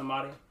talk to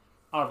somebody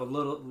out of a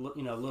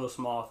little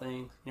small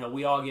thing. You know,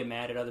 we all get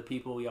mad at other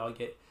people. We all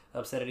get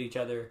upset at each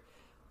other.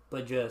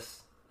 But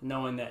just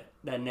knowing that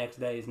next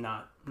day is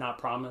not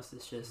promised,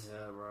 it's just...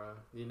 Yeah, bro.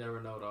 You never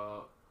know,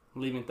 dog.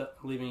 Leaving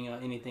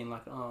anything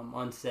like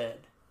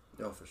unsaid.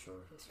 Oh, for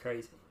sure. It's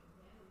crazy.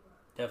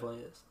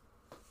 Definitely is.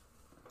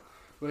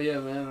 But yeah,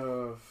 man.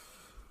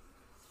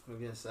 I'm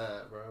getting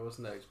sad, bro. What's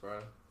next, bro?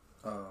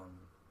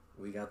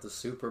 We got the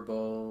Super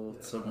Bowl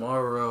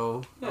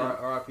tomorrow. Yeah.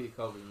 R.I.P.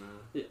 Kobe, man.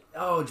 Yeah.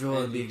 Oh,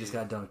 Joel Embiid just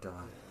got dunked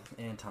on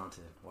and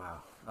taunted.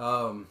 Wow.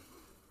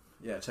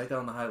 Yeah, check that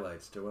on the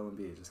highlights. Joel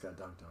Embiid just got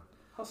dunked on.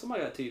 Oh,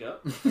 somebody got teed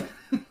up.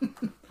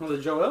 Was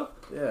it Joel?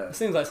 Yeah. It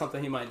seems like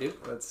something he might do.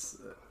 That's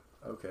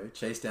okay.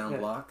 Chase down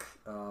block.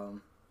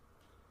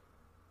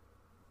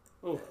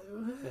 Yeah.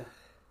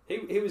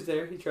 He was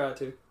there. He tried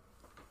to.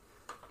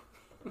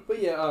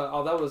 But yeah,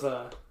 that was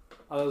the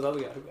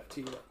other guy who got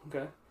teed up.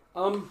 Okay.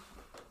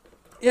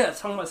 Yeah,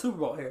 talking about Super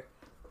Bowl here.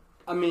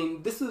 I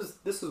mean, this is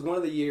one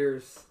of the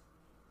years.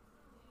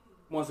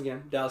 Once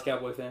again, Dallas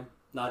Cowboy fan,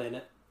 not in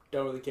it.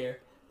 Don't really care.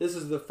 This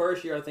is the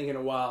first year I think in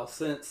a while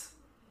since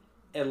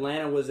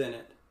Atlanta was in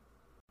it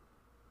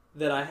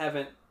that I've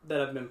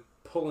been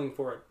pulling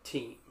for a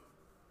team.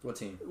 What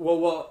team?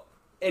 Well,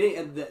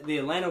 the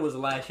Atlanta was the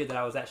last year that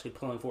I was actually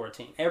pulling for a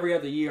team. Every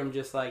other year, I'm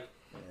just like,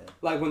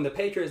 like when the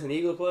Patriots and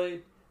Eagles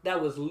played,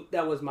 that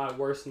was my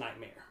worst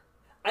nightmare.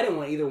 I didn't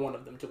want either one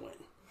of them to win.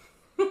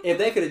 If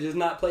they could have just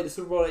not played the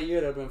Super Bowl that year,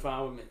 that'd have been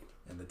fine with me.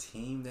 And the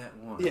team that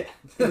won. Yeah,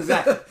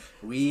 exactly.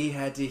 We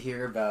had to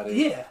hear about it.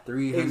 Yeah,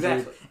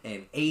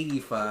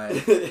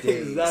 385 days.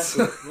 Exactly.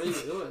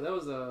 That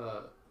was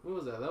what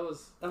was that? That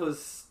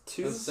was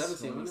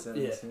 2017.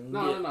 2017.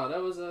 No.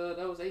 That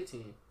was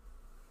 18.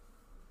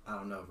 I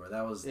don't know, bro.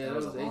 That was a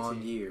 18.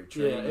 long year.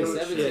 Yeah, it was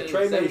 17.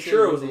 Trey made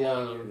sure it was a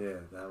long year. Yeah,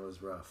 that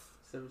was rough.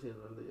 17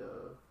 on the.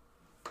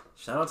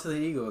 Shout out to the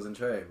Eagles and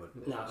Trey, but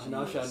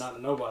No shout out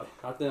to nobody,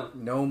 not them.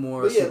 No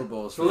more Super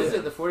Bowls. So is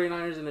it the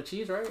 49ers and the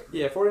Chiefs, right?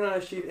 Yeah,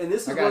 49ers Chiefs, and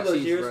this is I one got of those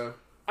Chiefs, years. bro.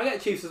 I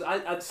got Chiefs.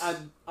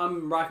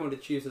 I'm rocking with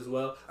the Chiefs as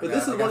well. But I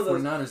this is got one of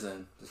those. 49ers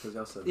then, just because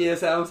y'all said that. Yeah,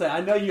 so I'm saying I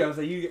know you. I'm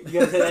saying you got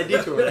to take that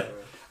detour.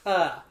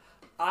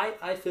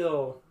 I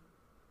feel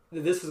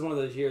that this is one of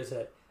those years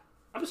that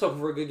I'm just hoping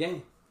for a good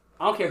game.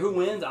 I don't care who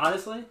wins.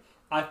 Honestly,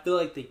 I feel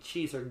like the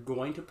Chiefs are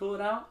going to pull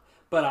it out.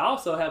 But I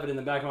also have it in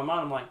the back of my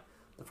mind. I'm like,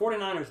 the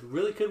 49ers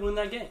really could win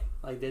that game.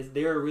 Like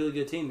they're a really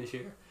good team this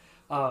year.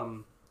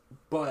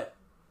 But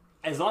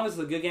as long as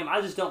it's a good game, I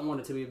just don't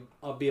want it to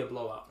be a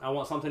blowout. I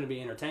want something to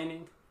be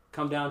entertaining,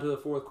 come down to the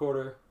fourth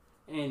quarter,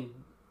 and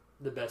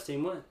the best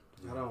team win.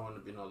 I don't want it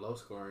to be no low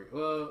scoring.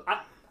 Well,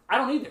 I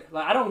don't either.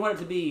 Like I don't want it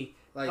to be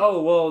like,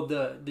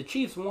 the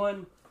Chiefs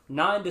won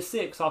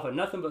 9-6 off of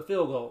nothing but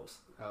field goals.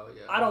 Oh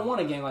yeah. I don't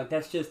want a game like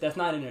that's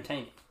not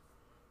entertaining.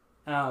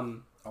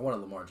 I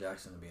wanted Lamar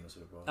Jackson to be in the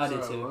Super Bowl. I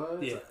did Sorry, too.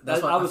 what? Yeah,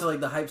 That's why I feel like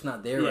the hype's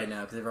not there right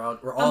now because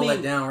we're all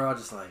let down. We're all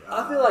just like.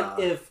 I feel like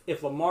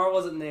if Lamar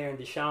wasn't there and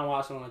Deshaun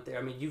Watson went there,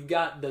 I mean, you've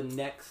got the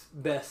next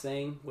best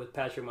thing with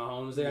Patrick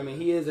Mahomes there. I mean,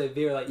 he is a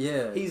very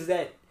he's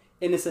that,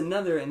 and this is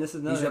another. He's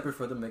up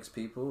for the mixed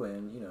people,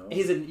 and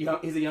he's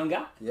a young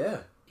guy. Yeah.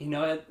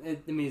 I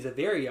mean, he's a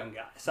very young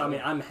guy. So I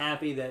mean, I'm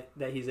happy that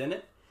he's in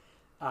it.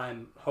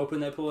 I'm hoping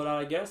they pull it out.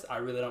 I guess I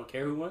really don't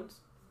care who wins.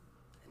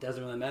 It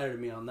doesn't really matter to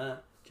me on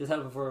that. Just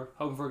hoping for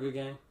a good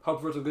game.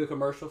 Hoping for some good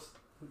commercials.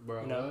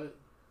 Bro, what?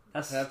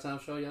 That's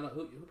halftime show. Y'all know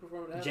who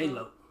performed at halftime?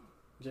 J-Lo.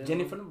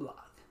 Jenny from the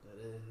block.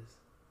 That is.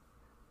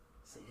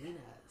 Selena.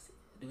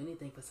 Do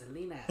anything for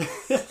Selena.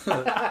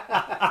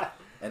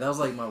 And that was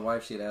like my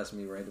wife. She had asked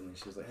me randomly.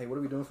 She was like, "Hey, what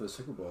are we doing for the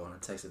Super Bowl?" And I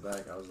texted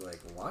back. I was like,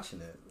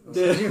 "Watching it."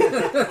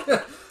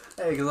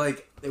 Hey, because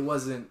like it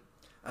wasn't.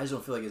 I just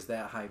don't feel like it's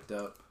that hyped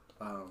up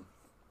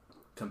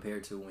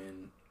compared to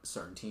when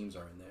certain teams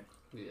are in there.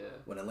 Yeah.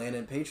 When Atlanta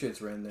and Patriots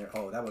were in there,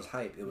 that was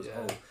hype. It was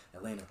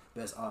Atlanta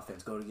best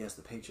offense, go against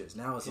the Patriots.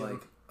 Now it's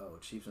like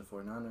Chiefs and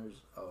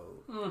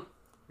 49ers.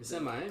 It's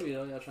in Miami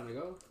though. Y'all trying to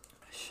go?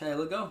 Hey,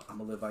 let's go. I'm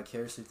gonna live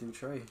vicariously through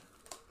Trey.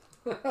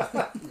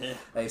 Yeah.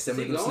 Hey, send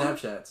me Is he some going?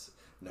 Snapchats.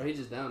 No, Or he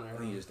just down there? I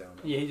think he's just down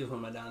there. Yeah, he just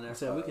went my down there.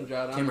 So we can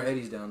drive down Cameron there.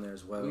 Eddie's down there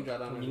as well. We can drive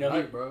down there You know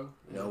tonight, he- bro.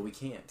 No, we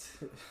can't.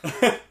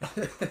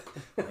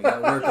 I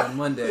got work on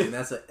Monday, and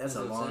that's a That's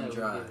what I'm long saying.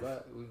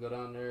 drive. We go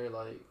down there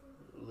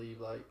leave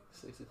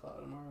 6 o'clock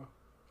tomorrow.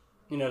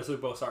 You know the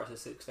Super Bowl starts at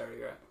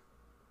 6:30, right?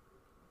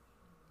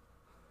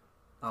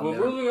 I'll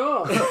Moving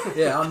on.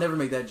 yeah, I'll never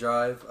make that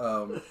drive.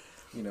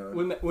 We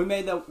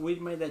made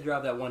that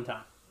drive that one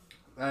time.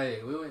 Hey,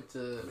 we went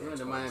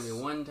to Miami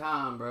one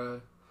time,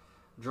 bro.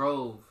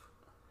 Drove.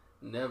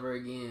 Never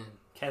again.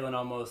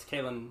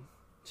 Kalen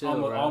Chill,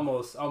 bro.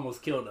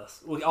 almost killed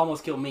us. Well,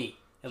 almost killed me,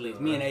 at least.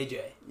 Me and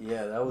AJ.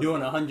 Yeah, that was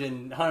Doing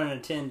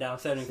 110 down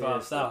 75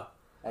 Seriously. south.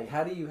 like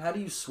how do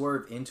you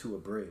swerve into a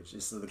bridge?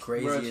 It's the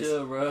craziest. Bro,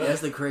 chill, bro.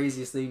 That's the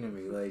craziest thing to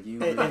me. Like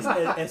you.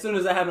 As soon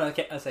as that happened,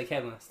 I say,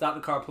 Kevin, stop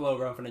the car, pull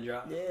over, I'm finna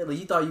drive. Yeah, like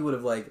you thought you would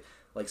have like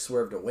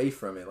swerved away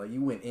from it. Like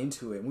you went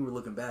into it, and we were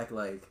looking back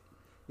like.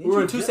 We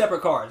were in two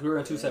separate cars. To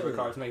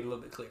make it a little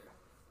bit clearer.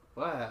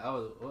 I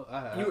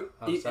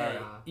was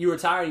tired. You were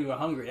tired and you were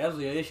hungry. That was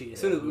the issue. As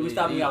soon as we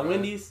stopped and got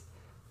Wendy's,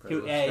 he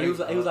was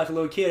like a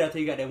little kid after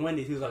he got that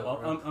Wendy's. He was like,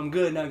 I'm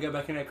good now. Get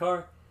back in that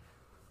car.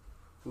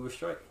 We were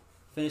straight.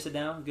 Finished it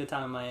down. Good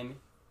time in Miami.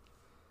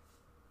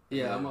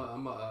 Yeah,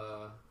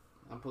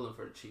 I'm pulling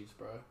for the Chiefs,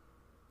 bro.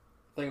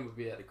 I think I'm gonna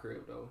be at the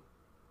crib though.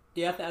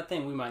 Yeah, I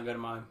think we might go to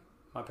my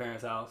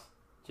parents' house.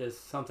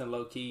 Just something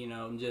low key,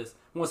 and just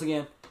once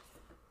again,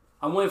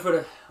 I'm waiting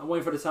for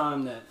the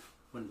time that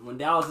when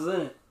Dallas is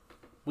in it,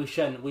 we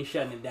shutting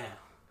it down.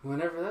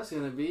 Whenever that's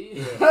gonna be.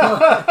 Yeah.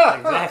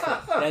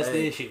 Exactly. That's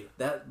the issue.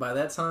 That by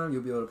that time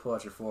you'll be able to pull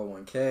out your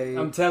 401k.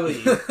 I'm telling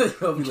you,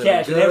 You'll be I'm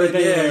cashing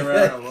everything in, Bro,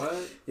 right?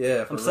 what?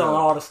 Yeah, for I'm selling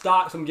real. all the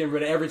stocks. I'm getting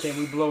rid of everything.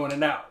 We blowing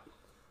it out.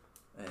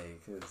 Hey,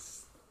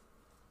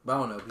 but I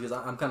don't know because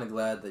I'm kind of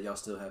glad that y'all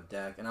still have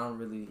Dak, and I don't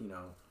really,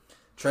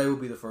 Trey will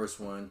be the first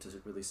one to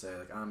really say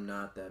like I'm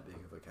not that big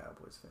of a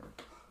Cowboys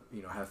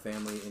fan. I have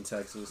family in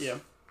Texas. Yeah.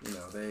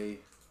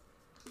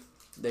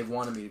 They've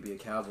wanted me to be a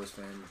Cowboys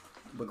fan,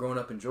 but growing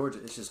up in Georgia,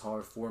 it's just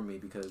hard for me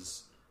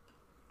because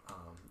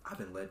I've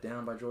been let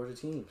down by Georgia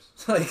teams.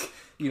 So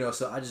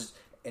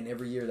and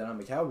every year that I'm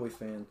a Cowboys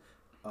fan,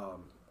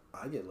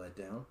 I get let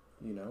down.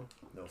 No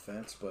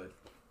offense, but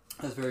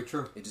That's very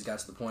true. it just got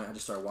to the point I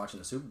just started watching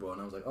the Super Bowl,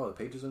 and I was like, oh, the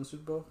Patriots in the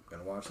Super Bowl?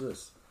 Gonna watch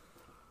this.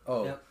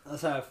 Oh, Yep,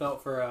 that's how I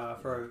felt for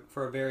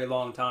a very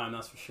long time.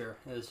 That's for sure.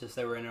 It's just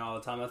they were in it all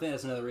the time. I think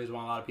that's another reason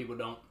why a lot of people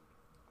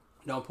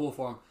don't pull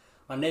for them.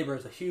 My neighbor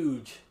is a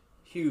huge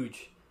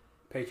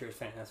Patriots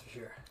fan. That's for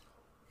sure.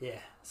 Yeah.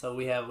 So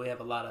we have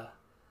a lot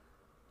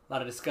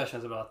of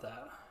discussions about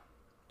that.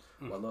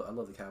 well, I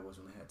love the Cowboys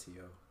when they had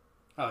T.O.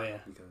 Oh yeah.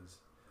 because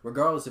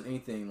regardless of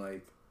anything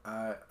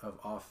of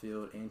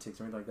off-field antics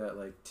or anything like that,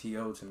 like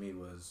T.O. to me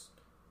was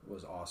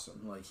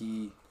awesome. Like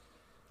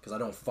because I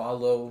don't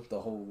follow the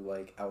whole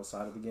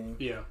outside of the game.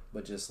 Yeah.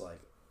 But just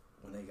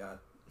when they got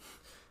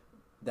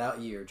that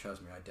year,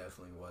 trust me, I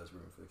definitely was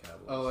rooting for the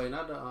Cowboys. Oh wait,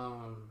 not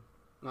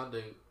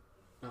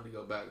to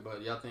go back,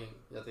 but y'all think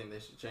they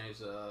should change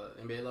the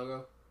NBA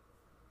logo?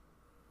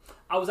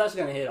 I was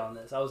actually going to hit on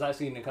this. I was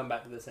actually going to come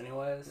back to this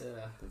anyways.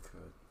 Yeah. They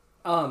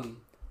could.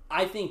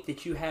 I think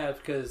that you have,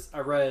 because I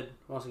read,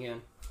 once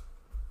again,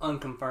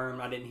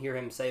 unconfirmed. I didn't hear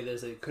him say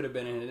this. It could have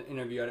been in an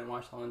interview. I didn't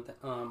watch the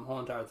whole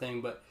entire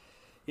thing. But,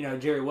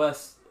 Jerry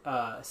West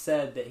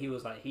said that he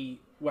was like,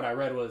 what I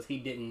read was he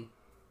didn't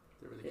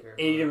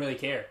really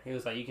care. He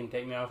was like, you can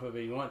take me off of it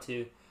if you want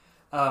to.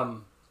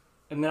 And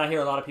then I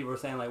hear a lot of people are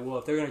saying, like, well,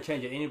 if they're going to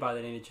change it to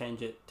anybody, they need to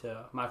change it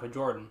to Michael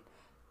Jordan.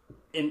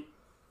 And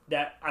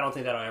that, I don't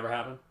think that'll ever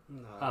happen.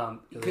 No.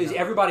 Because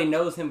everybody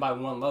knows him by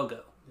one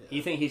logo. Yeah.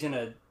 You think he's going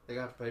to... They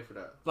got to pay for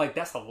that. Like,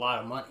 that's a lot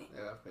of money.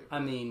 They got to pay for I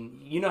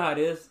mean, you know how it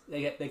is.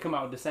 They come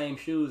out with the same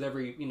shoes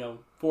every,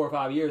 4 or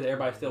 5 years.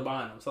 Everybody's still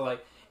buying them. So,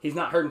 like, he's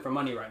not hurting for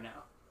money right now.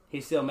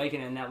 He's still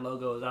making it, and that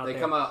logo is out there. They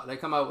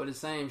come out with the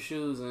same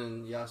shoes,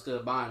 and y'all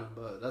still buying them,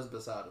 but that's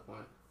beside the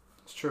point.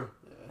 It's true.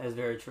 Yeah. That's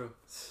very true.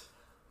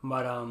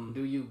 But,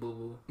 Do you,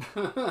 boo-boo.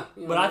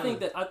 But I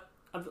think that...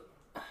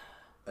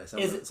 Like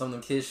some of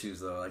them kids' shoes,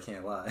 though, I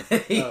can't lie.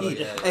 Oh,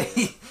 yeah.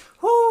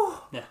 Woo!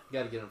 Yeah. You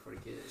got to get them for the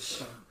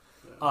kids.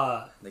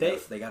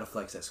 They gotta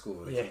flex at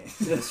school. They can't.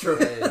 That's true.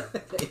 Hey,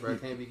 bro,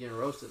 can't be getting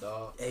roasted,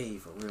 dog. Hey,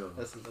 for real.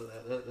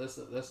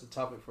 That's a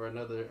topic for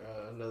another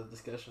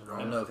discussion, bro.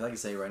 I don't know, because I can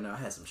say right now, I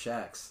had some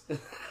Shaqs.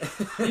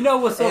 You know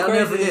what's so I'll crazy?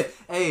 never forget.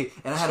 Hey,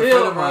 and I had a Chill,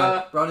 friend of mine.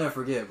 bro. Bro, I'll never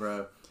forget,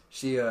 bro.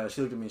 She looked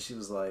at me and she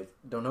was like,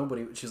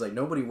 she was like,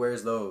 nobody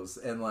wears those.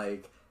 And,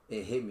 like,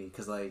 it hit me,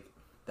 because, like,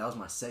 that was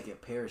my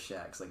second pair of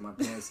Shaqs. Like, my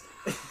parents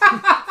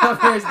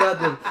got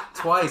them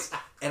twice,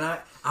 and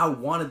I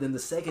wanted them the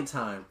second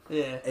time.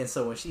 Yeah. And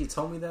so when she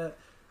told me that,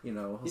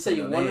 You said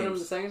you wanted them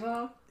the second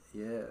time?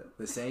 Yeah,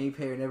 the same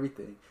pair and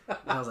everything. And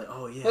I was like,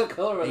 oh yeah, What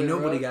color are ain't they,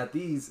 nobody bro? got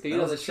these. You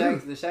know the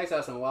Shaqs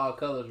have some wild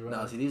colors, bro.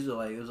 No, see, these were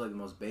like, it was like the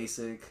most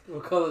basic.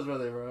 What colors were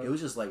they, bro? It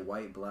was just like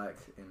white, black,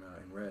 and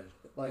red.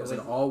 Like, it was an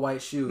all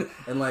white shoe,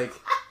 and like,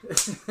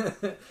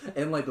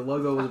 and like the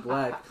logo was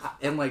black,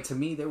 and like to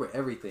me they were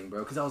everything,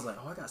 bro. Because I was like,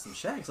 oh, I got some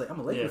Shaqs. Like I'm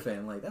a Laker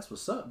fan. Like that's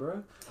what's up,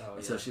 bro. Oh,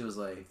 and so she was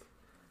like,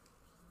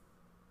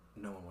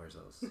 no one wears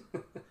those.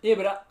 Yeah,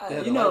 but They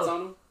had the lights on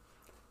them?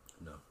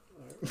 No.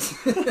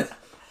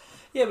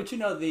 Yeah, but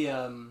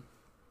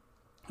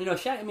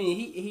Shaq. I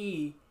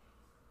mean,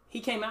 he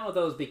came out with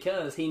those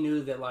because he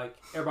knew that like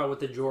everybody with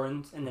the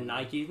Jordans and the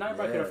Nikes, not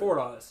everybody could afford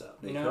all that stuff.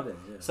 They know, couldn't,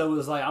 yeah. So it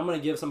was like I'm gonna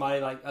give somebody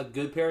like a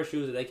good pair of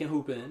shoes that they can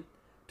hoop in,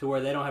 to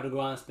where they don't have to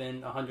go out and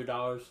spend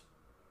 $100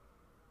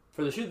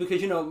 for the shoes.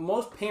 Because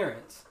most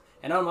parents,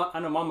 and I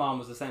know my mom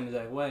was the same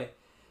exact way.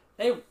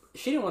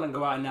 She didn't want to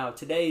go out. Now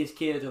today's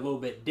kids are a little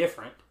bit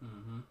different.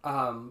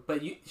 Mm-hmm.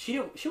 But she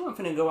wasn't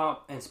finna go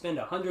out and spend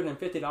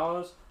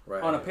 $150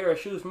 Right. on a pair of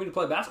shoes for me to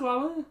play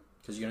basketball in.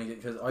 Because you're gonna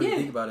get. Because all you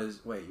think about is,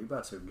 wait, you're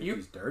about to get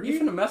these dirty.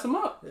 You're finna mess them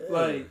up. Yeah.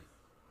 Like,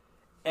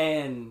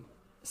 and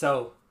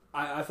so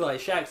I feel like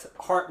Shaq's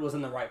heart was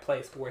in the right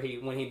place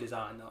when he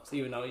designed those.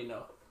 Even though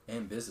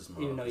and business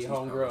model. even though your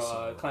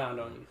homegirl clowned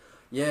on you.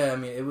 Yeah, I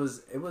mean it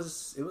was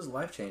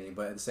life changing,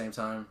 but at the same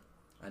time,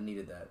 I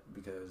needed that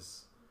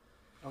because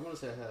I want to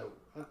say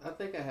I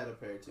think I had a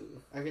pair too.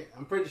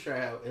 I'm pretty sure I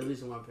had at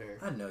least one pair.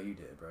 I know you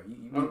did, bro.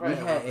 Right, we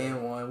had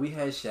N1, we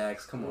had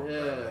Shaqs. Come on,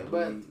 yeah,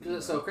 bro. Like,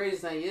 but so crazy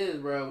thing is,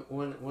 bro,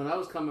 when I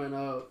was coming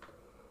up,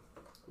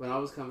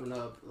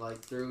 like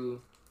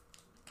through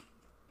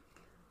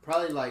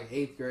probably like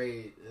 8th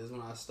grade is when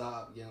I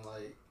stopped getting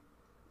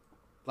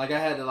like I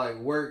had to like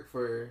work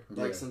for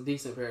like some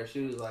decent pair of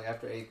shoes like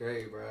after 8th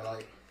grade, bro.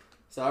 Like,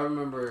 so I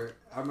remember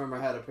I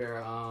had a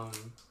pair of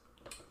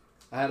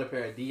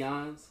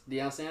Deion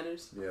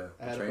Sanders. Yeah.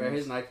 I had a pair of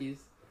his Nikes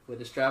with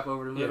the strap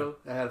over the middle.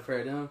 I had a pair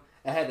of them.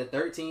 I had the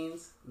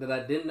 13s that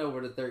I didn't know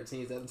were the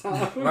 13s at the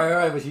time.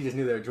 right, but you just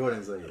knew they were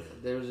Jordans. Like, yeah.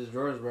 They were just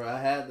Jordans, bro. I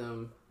had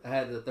them. I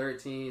had the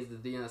 13s, the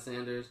Deion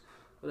Sanders.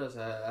 What else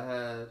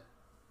I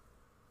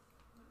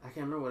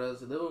can't remember what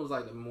else. Those was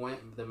like the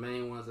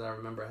main ones that I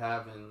remember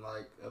having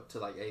like up to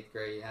like 8th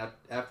grade.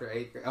 After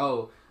 8th grade.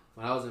 Oh,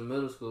 when I was in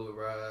middle school,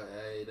 bro.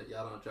 Hey,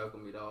 y'all don't joke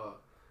with me, dog.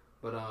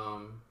 But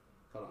hold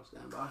on,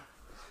 stand by.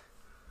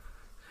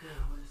 Yeah,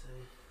 what is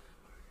it?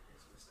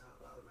 It's gonna stop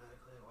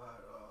automatically. Why?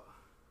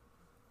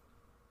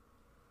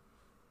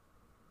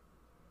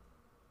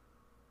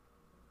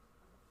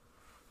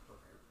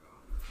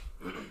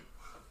 Okay,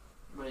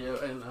 but yeah,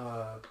 and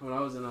when I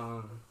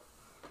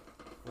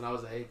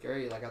was in 8th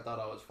grade, like I thought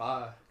I was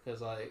 5,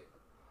 cause like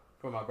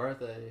for my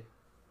birthday,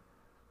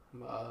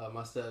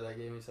 my stepdad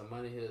gave me some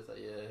money. He was like,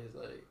 yeah, he's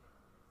like,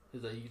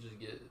 you can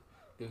just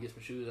go get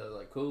some shoes. I was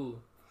like, cool.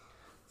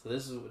 So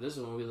this is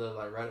when we lived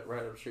like right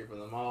up the street from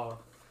the mall.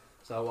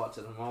 So I walked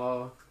to the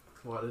mall,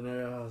 walked in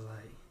there. I was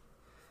like,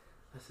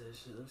 I said,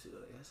 shit, let me see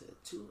what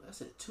I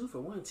said 2 for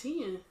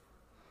 $110.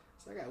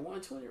 So I got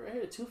 120 right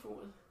here, 2 for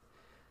 1.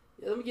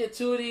 Yeah, let me get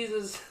 2 of these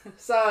as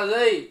size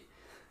 8.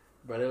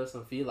 Bro, there was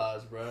some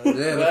felines, bro. Yeah,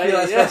 the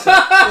feline yeah.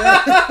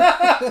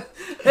 special.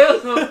 There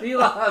was some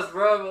felines,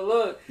 bro. But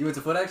look, You went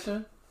to Foot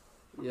Action?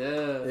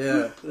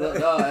 yeah.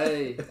 No,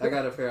 hey, I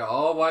got a pair of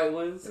all white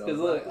ones. Cause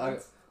look,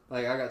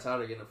 I got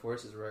tired of getting the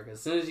forces, bro. Cause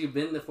as soon as you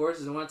bend the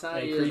forces one time,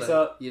 They you crease like,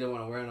 up. You don't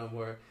want to wear no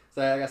more.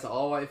 So I got some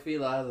all white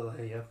Fila. I was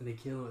like, yeah, I'm finna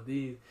kill him with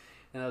these.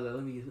 And I was like,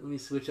 let me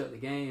switch up the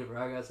game,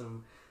 bro. I got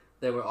some.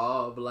 They were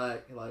all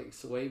black, like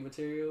suede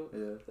material.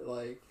 Yeah.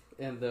 Like,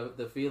 and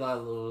the Fila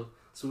little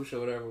swoosh or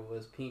whatever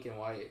was pink and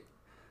white.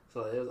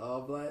 So it was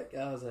all black.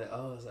 I was like,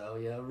 oh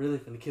yeah, I'm really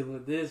finna kill him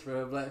with this,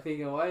 bro. Black,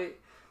 pink, and white.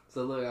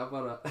 So look, I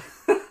bought a.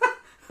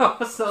 I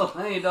was so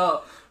lame,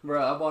 dog,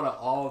 bro. I bought an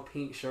all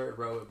pink shirt,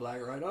 bro, with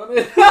black right on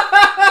it.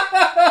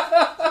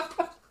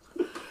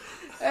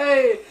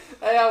 hey,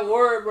 I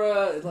wore it,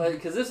 bro.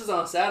 Like, cause this was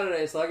on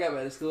Saturday, so I got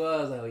back to school. I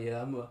was like, oh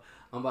yeah, I'm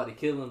about to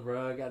kill him,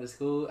 bro. I got to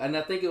school, and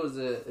I think it was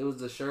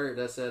a shirt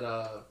that said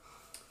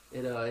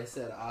it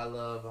said I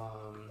love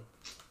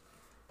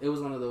it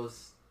was one of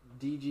those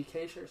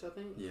DGK shirts, I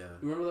think. Yeah.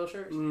 You remember those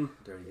shirts?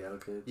 Dirty Ghetto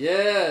Kids.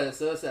 Yeah.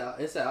 So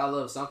it said I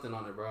love something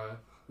on it, bro.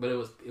 But it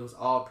was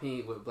all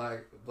pink with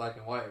black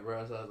and white,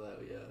 bro. So I was like,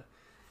 oh, yeah.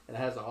 And it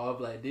has some all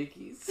black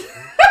Dickies.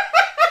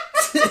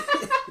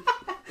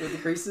 With the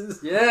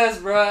creases? Yes,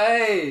 bro.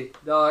 Hey,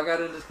 dog, I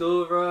got into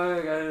school, bro.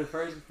 I got into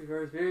first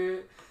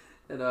period.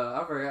 And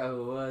I forgot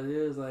who it was. He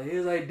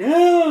was like,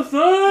 damn,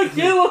 son,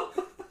 kill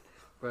him.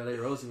 Bro, they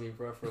roasted me,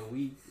 bro, for a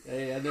week.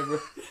 Hey, I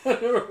never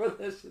wear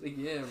that shit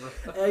again, bro.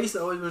 Hey, I used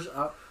to always wish.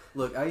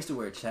 I used to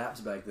wear chaps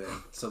back then.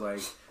 So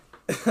like,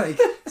 I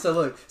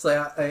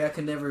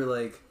could never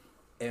like.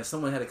 And if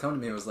someone had to come to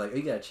me and was like, oh,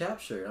 you got a chap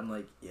shirt? I'm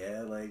like,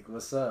 yeah, like,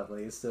 what's up?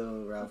 Like, it's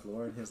still Ralph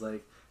Lauren. He was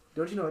like,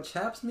 don't you know what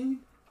chaps mean?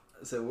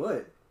 I said,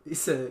 what? He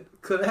said,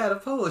 could have had a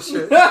polo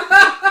shirt.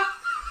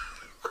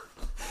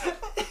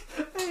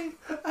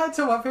 I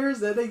told my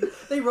parents that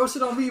they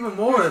roasted on me even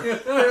more.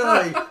 They're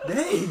like,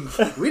 dang,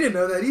 we didn't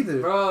know that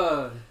either.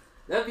 Bro,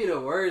 that'd be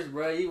the worst,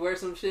 bro. You wear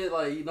some shit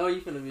like you know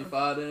you finna be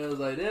fired in. It was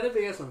like, damn, that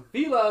bitch got some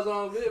felines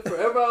on bit for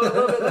everybody a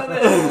little bit on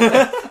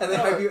that. And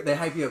they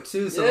hype you up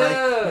too. So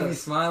like you be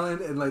smiling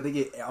and like they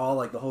get all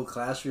like the whole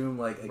classroom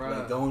like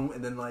going,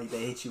 and then like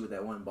they hit you with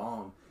that one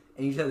bomb,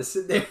 and you just have to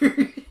sit there.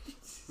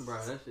 Bro,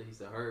 that shit used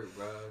to hurt,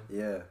 bro.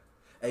 Yeah.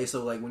 Hey,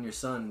 so like when your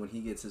son, when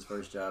he gets his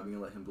first job, you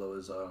gonna let him blow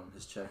his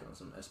check on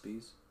some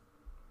SPs?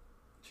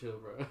 Chill,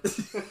 bro.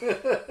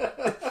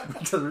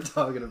 Because we're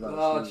talking about.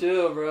 Oh,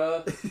 chill,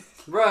 bro.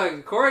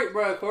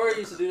 Corey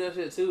used to do that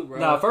shit too, bro.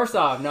 No, first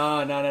off,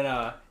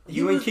 no.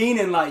 You and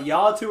Keenan, like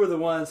y'all two are the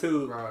ones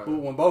who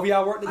when both of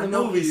y'all worked in the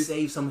movies, he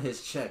saved some of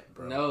his check,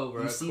 bro. No,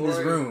 bro. You see this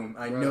room?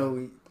 I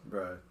know,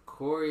 bro.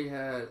 Corey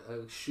had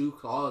a shoe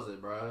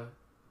closet, bro.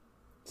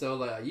 So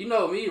like, you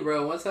know me,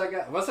 bro. Once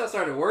I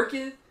started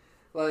working.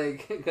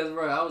 Like, cause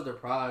bro, I was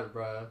deprived,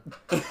 bro.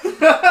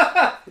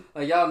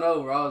 Like y'all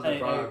know, bro, I was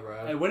deprived,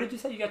 bro. Hey, when did you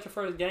say you got your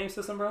first game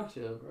system, bro?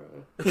 Chill,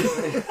 bro.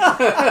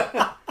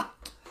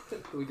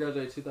 We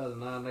graduated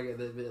 2009. I got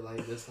that bit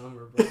like this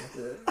summer, bro.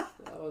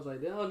 I was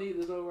like, they don't need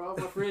this over. All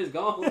my friends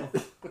gone.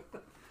 But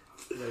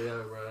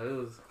yeah, bro, it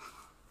was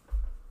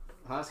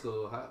high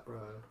school, hot, bro.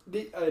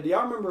 Do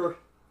y'all remember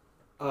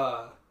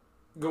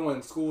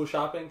going school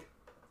shopping,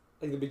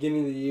 like the beginning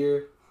of the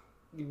year,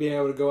 being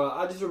able to go out?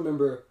 I just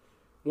remember.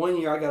 One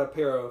year I got a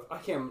pair of, I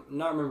can't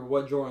not remember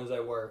what Jordans they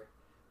were,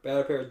 but I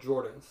had a pair of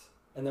Jordans,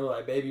 and they were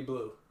like baby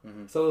blue.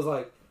 Mm-hmm. So it was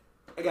like,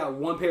 I got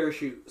one pair of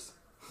shoes,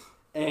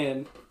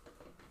 and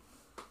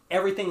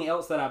everything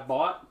else that I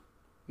bought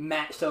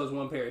matched those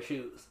one pair of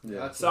shoes.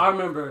 Yeah. So I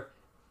remember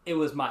it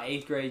was my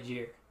 8th grade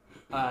year.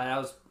 I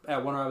was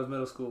at Warner Robins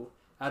Middle School.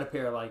 I had a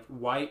pair of like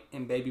white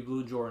and baby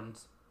blue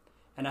Jordans,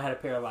 and I had a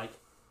pair of like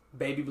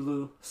baby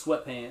blue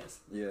sweatpants.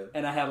 Yeah.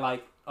 And I had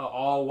like an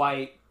all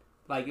white.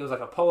 Like, it was like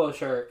a polo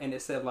shirt, and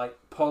it said, like,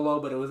 polo,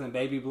 but it was in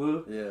baby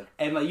blue. Yeah.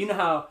 And, like, you know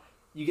how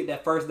you get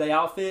that first day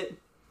outfit,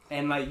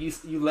 and, like, you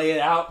lay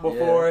it out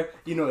before,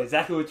 you know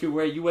exactly what you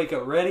wear, you wake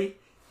up ready?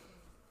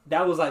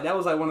 That was like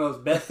one of those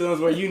best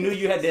feelings where you knew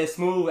you had that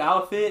smooth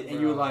outfit, and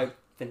you were like,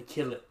 finna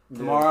kill it.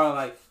 Tomorrow,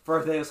 like,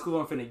 first day of school,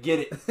 I'm finna get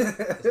it.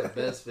 That's the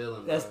best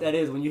feeling, bro. That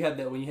is, when you have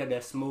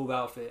that smooth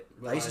outfit.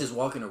 I used to just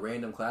walk into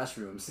random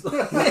classrooms. Just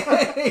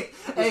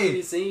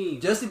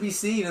to be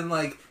seen, and,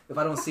 like, if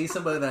I don't see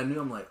somebody that I knew,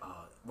 I'm like, oh,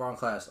 wrong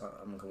class.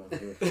 I'm gonna come over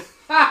here.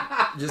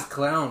 Just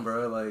clown,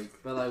 bro. Like,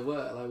 but like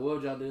what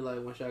would y'all do?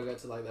 Like once y'all got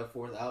to like that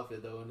 4th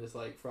outfit though, and it's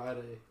like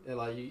Friday, and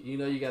like you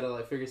know you gotta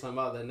like figure something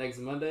out that next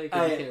Monday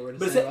because you can't wear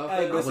the same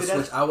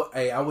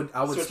outfit. I would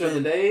switch spend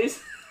up the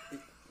days.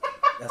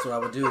 That's what I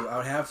would do. I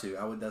would have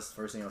to. That's the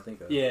first thing I would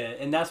think of. Yeah,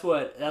 and that's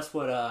what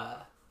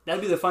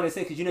that'd be the funniest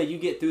thing because you know you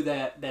get through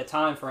that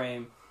time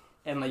frame,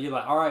 and like you're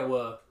like, all right,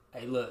 well,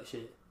 hey, look,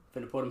 shit.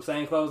 Finna put them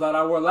same clothes out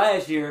I wore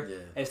last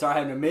year and start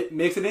having to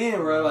mix it in,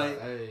 bro. Like,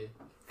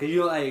 cause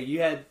you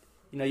had,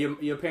 you know,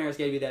 your parents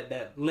gave you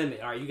that limit.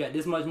 All right, you got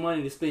this much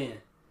money to spend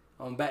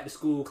on back to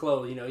school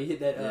clothes. You know, you hit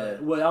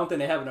that. Well, I don't think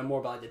they have it no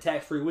more, but like the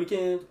tax-free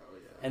weekend,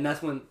 and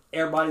that's when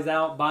everybody's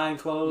out buying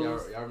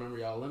clothes. Y'all remember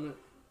y'all limit?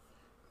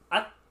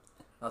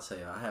 I'll tell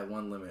you, I had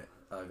one limit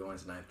going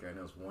to 9th grade, and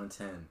it was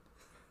 $110.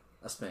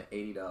 I spent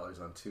 $80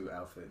 on 2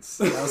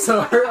 outfits. I was so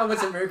hurt. I went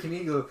to American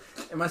Eagle,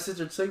 and my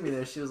sister took me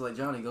there. She was like,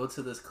 Johnny, go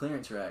to this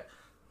clearance rack.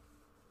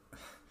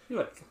 You're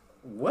like,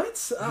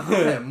 what? I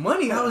had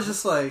money. I was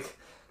just like,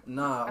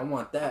 nah, I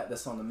want that.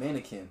 That's on the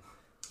mannequin.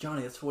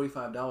 Johnny, that's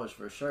 $45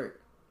 for a shirt.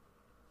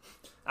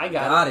 I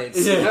got it.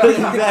 Yeah, Yeah, What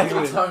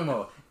exactly. you talking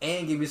about?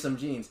 And give me some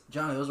jeans.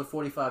 Johnny, those are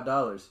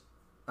 $45.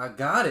 I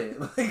got it.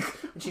 Like,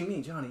 what you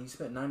mean, Johnny? You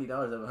spent $90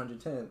 of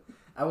 $110.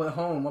 I went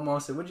home. My mom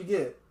said, "What'd you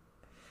get?"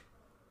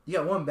 "You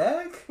got one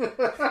bag?"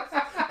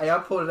 Hey,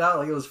 I pulled it out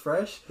like it was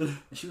fresh. And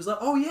she was like,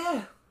 "Oh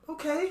yeah,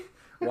 okay."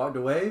 Walked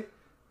away.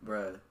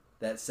 Bruh,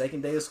 that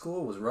second day of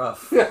school was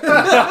rough.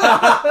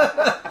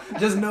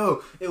 Just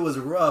know it was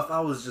rough. I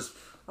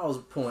was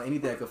pulling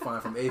anything I could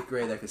find from 8th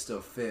grade that could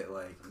still fit.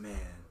 Like, man.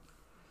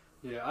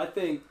 Yeah, I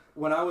think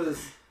when I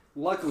was,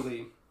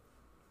 luckily,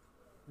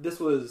 this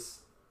was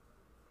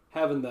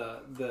having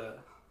the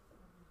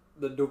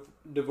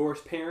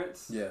divorced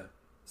parents. Yeah.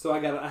 So I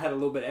had a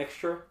little bit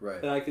extra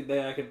Right. that I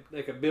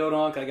could build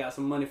on. 'Cause I got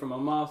some money from my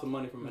mom, some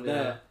money from my Yeah.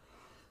 dad.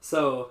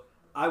 So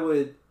I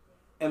would,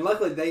 and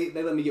luckily they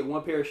let me get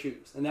one pair of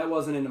shoes, and that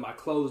wasn't into my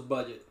clothes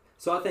budget.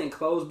 So I think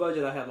clothes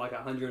budget I had like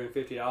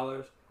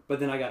 $150, but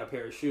then I got a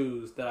pair of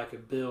shoes that I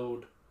could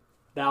build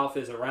the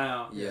outfits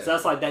around. Yeah. So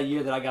that's like that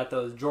year that I got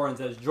those Jordans.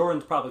 Those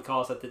Jordans probably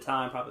cost at the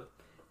time probably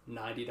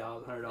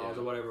 $90, $100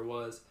 or whatever it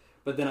was.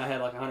 But then I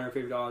had like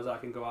 $150 I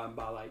can go out and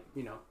buy like,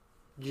 you know,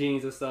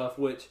 jeans and stuff,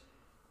 which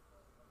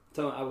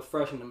so I was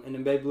fresh in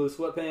them baby blue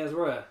sweatpants,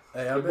 bruh.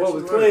 Hey, I The bet boy you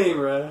was were. clean,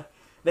 bruh.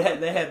 They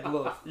had a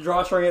little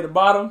drawstring at the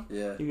bottom.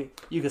 Yeah.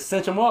 You could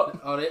cinch them up.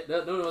 Oh,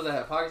 those ones that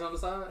have pockets on the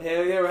side?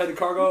 Hell yeah, we had the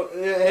cargo.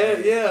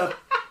 Yeah.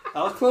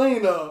 I was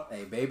clean though.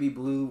 Hey, baby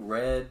blue,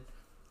 red,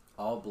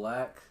 all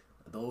black.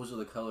 Those are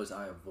the colors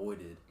I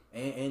avoided.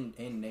 And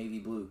navy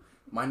blue.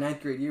 My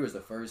 9th grade year was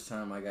the first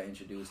time I got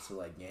introduced to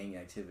like gang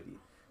activity.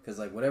 Because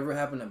like whatever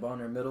happened at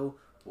Bonner Middle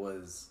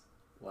was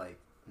like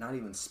not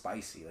even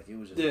spicy. Like it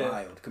was just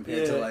wild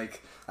compared to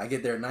like I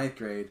get there 9th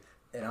grade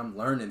and I'm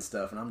learning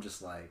stuff and I'm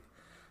just like,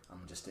 I'm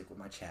gonna just stick with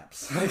my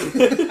chaps.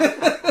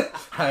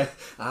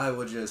 I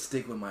would just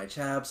stick with my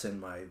chaps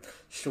and my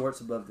shorts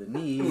above the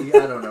knee.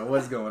 I don't know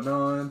what's going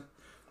on.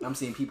 I'm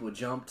seeing people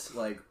jumped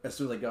like as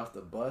soon as I got off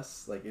the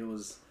bus. Like it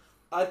was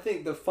I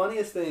think the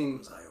funniest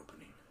thing eye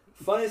opening.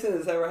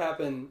 that's ever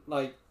happened,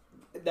 like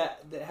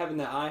that having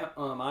that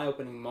eye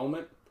opening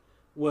moment,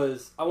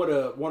 was I went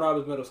to Warner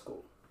Robins Middle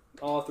School,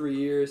 all 3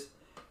 years.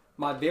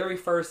 My very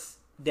first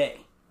day,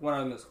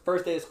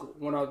 first day of school,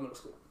 Warner Robins Middle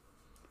School.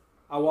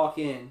 I walk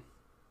in,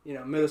 you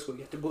know, middle school.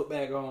 You have the book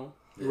bag on,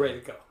 you're ready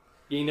to go.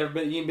 You ain't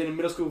been in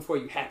middle school before.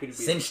 You happy to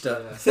be Cinched there.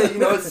 up. So, you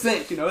know, it's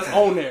cinched. You know, it's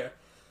on there,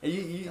 and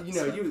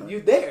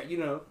you there. You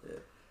know, Yeah.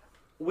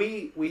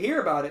 we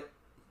hear about it.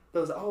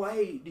 There was oh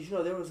hey, did you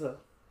know there was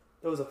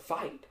a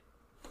fight?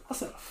 I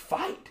said a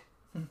fight.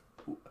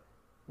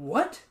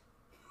 What?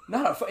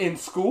 Not a fight in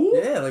school?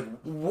 Yeah, like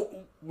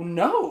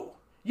No,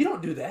 you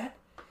don't do that.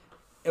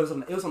 It was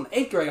on the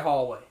 8th grade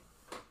hallway.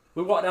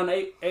 We walked down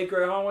the 8th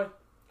grade hallway.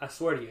 I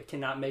swear to you, I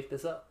cannot make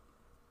this up.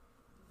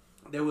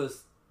 There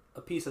was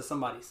a piece of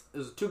somebody's. There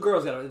was 2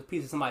 girls got a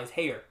piece of somebody's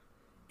hair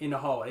in the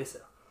hallway. They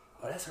said,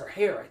 "Oh, that's her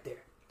hair right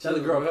there." The other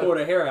girl pulled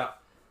her hair out.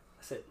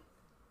 I said,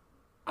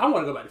 "I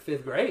want to go back to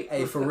 5th grade."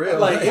 hey, for real.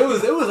 Like it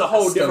was a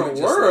whole Stomach different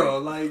just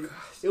world. Like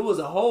it was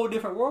a whole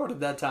different world at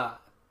that time.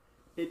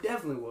 It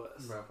definitely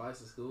was. Bro,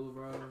 fights in school,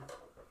 bro.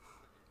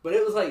 But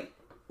it was like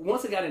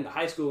once I got into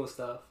high school and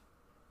stuff,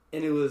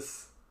 and it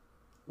was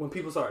when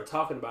people started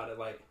talking about it,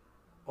 like,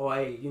 "Oh,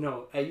 hey, you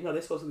know,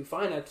 they're supposed to be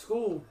fine at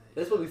school.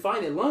 They're supposed to be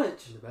fine at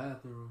lunch." In the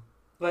bathroom.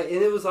 Like,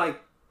 and it was like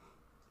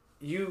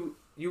you'd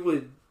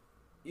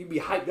be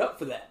hyped up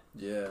for that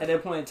Yeah. at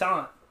that point in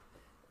time,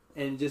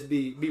 and just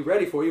be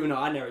ready for it, even though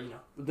I never,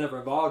 was never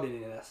involved in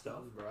any of that stuff.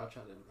 Bro, I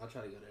try to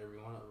go to every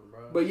one of them,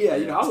 bro. But yeah,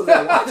 I was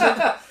there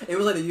watching. It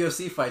was like the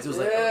UFC fights. It was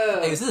like, Yeah.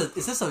 hey, is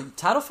this a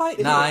title fight?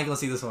 Nah, I ain't gonna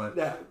see this one.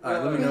 Yeah. All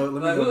right, let me know. Let me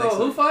Like, go next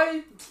who one.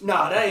 fighting?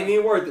 Nah, that ain't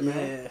even worth it,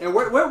 man. Yeah. And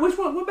which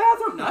one? What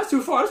bathroom? Nah, that's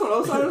too far. That's on the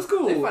other side of the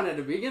school. They fighting at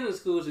the beginning of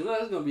school, so you know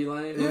that's gonna be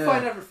lame. Who Yeah.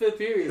 fighting after 5th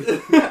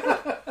period?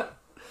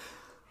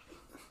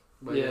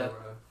 But Yeah. yeah, bro.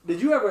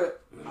 Did you ever?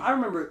 I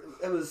remember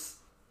it was.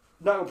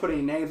 Not gonna put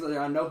any names out there.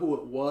 I know who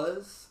it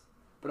was,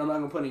 but I'm not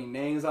gonna put any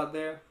names out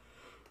there.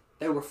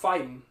 They were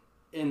fighting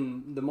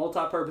in the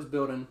multi-purpose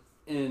building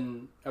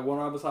at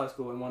Warner Robins High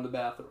School in one of the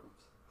bathrooms.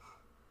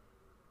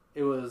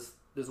 It was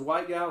this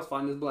white guy was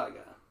fighting this black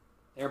guy.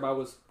 Everybody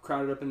was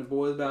crowded up in the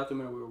boys' bathroom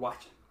and we were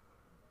watching.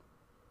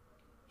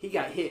 He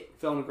got hit,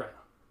 fell on the ground.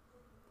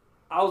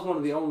 I was one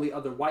of the only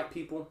other white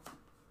people,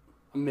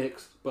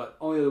 mixed, but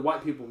only other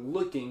white people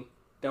looking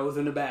that was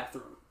in the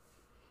bathroom.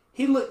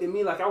 He looked at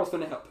me like I was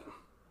finna help him.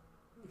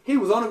 He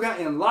was on the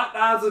ground and locked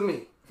eyes with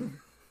me.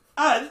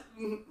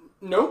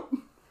 Nope.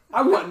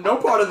 I want no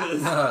part of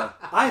this.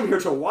 I am here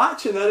to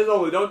watch, and that is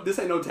only. This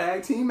ain't no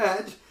tag team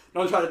match.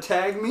 Don't try to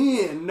tag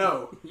me in.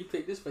 No. You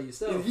picked this for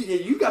yourself.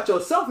 You got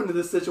yourself into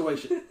this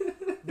situation.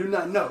 Do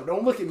not know.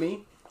 Don't look at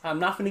me. I'm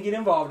not going to get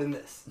involved in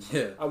this.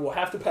 Yeah. I will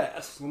have to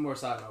pass. One more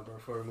side note, bro,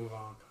 before we move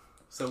on.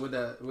 So with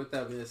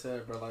that being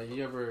said, bro, like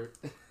you ever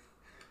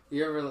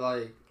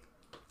like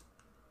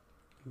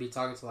be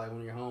talking to like one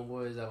of your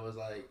homeboys that was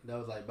like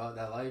about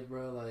that life,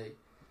 bro, like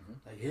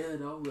Like, yeah,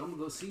 no, I'm gonna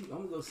go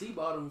see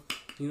Bottom.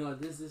 You know,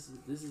 this is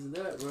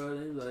that, bro.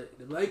 And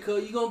he's like,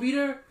 you gonna be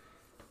there?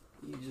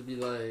 You just be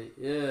like,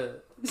 yeah.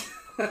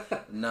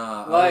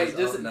 Nah, like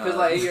just because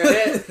like in your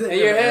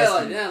head,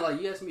 like damn,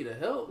 like you asked me to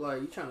help,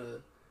 like you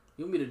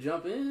want me to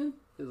jump in?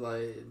 Cause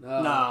like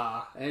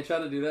nah, I ain't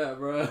trying to do that,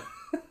 bro.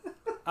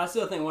 I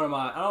still think one of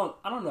my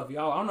I don't know if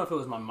y'all, I don't know if it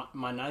was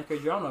my ninth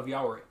grade year. I don't know if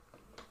y'all were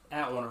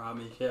at Warner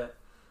Robins yet,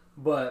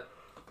 but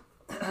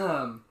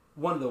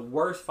one of the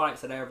worst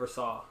fights that I ever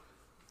saw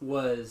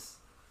was,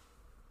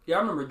 y'all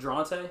remember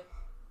Dronte? I knew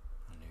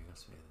you were gonna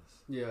say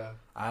this. Yeah.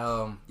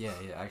 Yeah.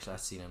 Actually, I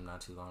seen him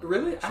not too long ago.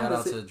 Really? Shout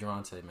out to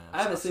Dronte, man.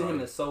 I haven't seen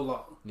him in so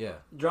long. Yeah.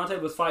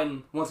 Dronte was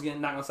fighting, once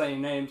again, not gonna say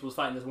any names, was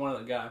fighting this one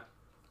other guy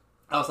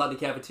outside the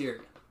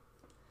cafeteria.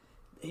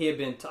 He had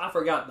been, I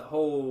forgot the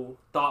whole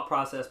thought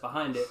process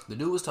behind it. The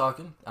dude was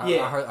talking. I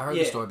heard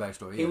the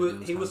backstory.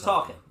 Yeah, he was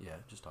talking. Yeah,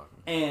 just talking.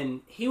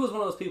 And he was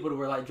one of those people to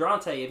where, like,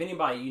 Dronte, if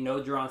anybody, you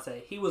know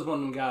Dronte, he was one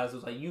of them guys who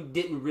was like, you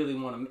didn't really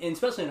want to, and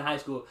especially in high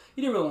school,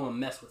 you didn't really want to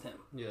mess with him.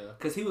 Yeah.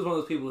 Because he was one of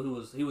those people who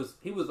was I was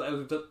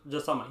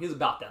just talking about, he was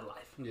about that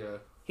life. Yeah.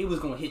 He was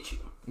going to hit you.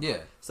 Yeah.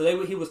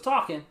 So he was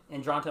talking,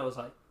 and Dronte was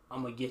like,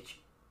 I'm going to get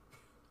you.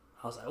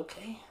 I was like,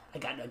 okay, I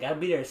got to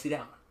be there to sit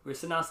down. We were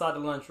sitting outside the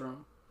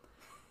lunchroom.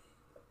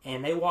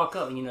 And they walk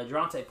up, and you know,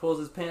 Dronte pulls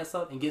his pants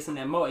up and gets in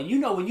that mode. And you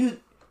know,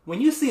 when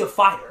you see a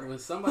fighter, when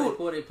somebody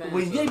pull their pants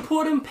when up. they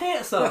pull them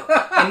pants up,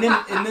 and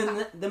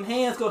then them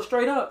hands go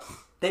straight up,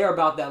 they are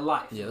about that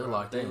life. Yeah, they're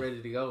locked in. They ready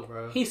to go,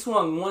 bro. He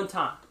swung one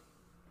time,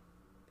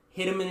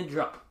 hit him in the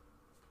jaw,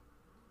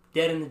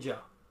 dead in the jaw,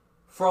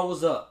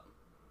 froze up,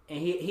 and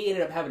he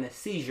ended up having a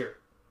seizure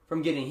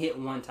from getting hit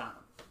one time.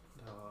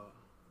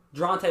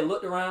 Dronte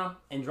looked around,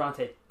 and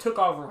Dronte took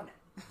off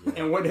running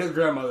and went to his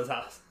grandmother's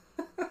house.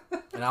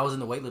 And I was in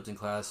the weightlifting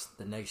class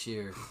the next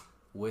year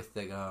with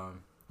the guy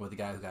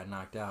who got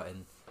knocked out,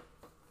 and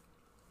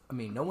I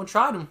mean, no one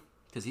tried him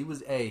because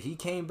he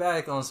came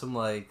back on some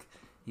like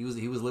he was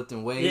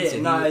lifting weights.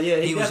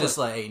 He was just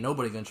like, hey,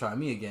 nobody gonna try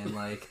me again.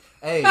 Like,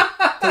 hey,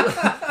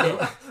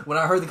 when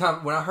I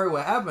heard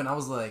what happened, I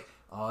was like,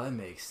 oh, that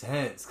makes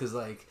sense because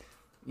like,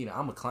 you know,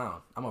 I'm a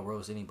clown. I'm gonna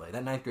roast anybody.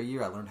 That 9th grade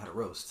year, I learned how to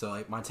roast. So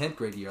like my 10th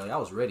grade year, like, I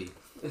was ready.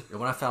 And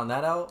when I found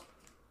that out,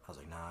 I was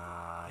like,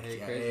 nah,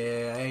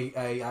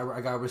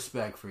 I got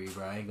respect for you,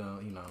 bro. I ain't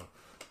gonna, you know,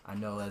 I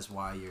know that's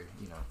why you're,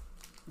 you know,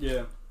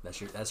 yeah,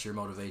 that's your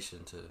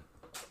motivation to, you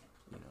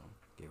know,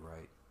 get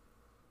right.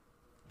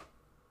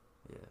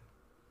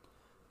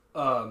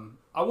 Yeah.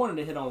 I wanted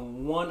to hit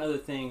on one other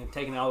thing,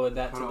 taking all of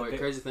that to the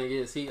crazy thing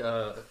is he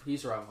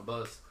used to ride my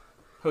bus.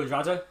 Who,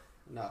 Dronte?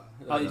 No.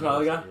 Oh, you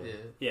talking about the guy?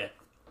 Yeah.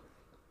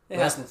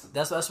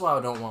 That's why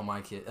I don't want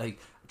my kid. Like,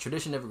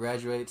 tradition never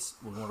graduates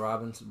with Warner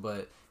Robins,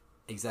 but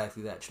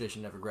exactly that.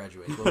 Tradition never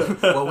graduates.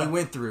 What we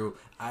went through,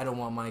 I don't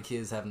want my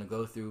kids having to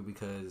go through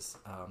because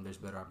there's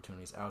better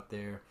opportunities out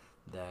there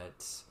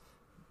that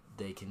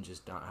they can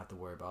just not have to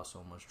worry about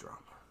so much drama.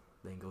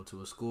 They can go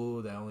to a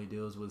school that only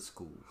deals with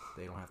school.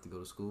 They don't have to go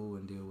to school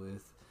and deal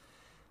with...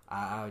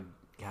 I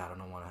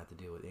don't want to have to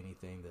deal with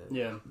anything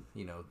that,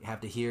 you know,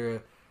 have to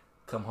hear,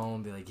 come home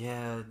and be like,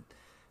 yeah...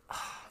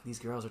 these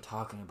girls are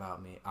talking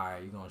about me. All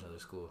right, you're going to another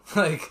school.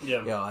 Like,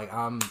 like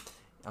I'm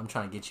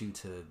trying to get you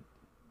to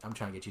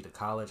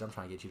college. I'm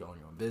trying to get you to own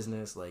your own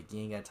business. Like, you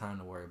ain't got time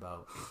to worry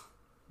about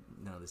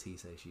none of this he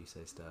say, she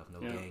say stuff. No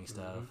gang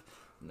stuff.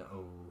 No,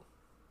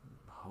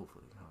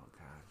 hopefully. Oh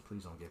God,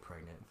 please don't get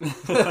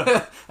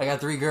pregnant. I got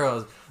 3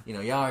 girls. You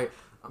know,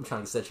 I'm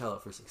trying to set y'all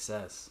up for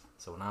success.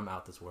 So when I'm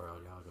out this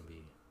world, y'all gonna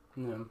be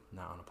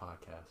not on a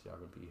podcast. Y'all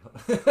gonna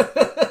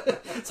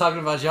be talking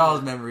about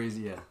y'all's memories.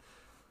 Yeah.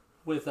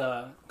 With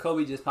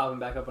Kobe just popping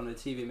back up on the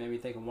TV, made me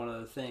think of one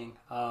other thing.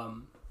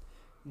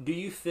 Do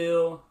you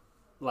feel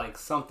like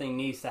something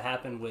needs to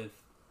happen with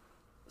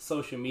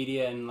social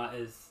media and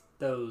as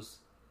those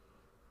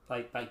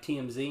like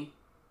TMZ?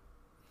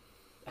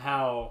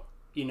 How,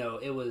 you know,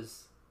 it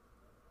was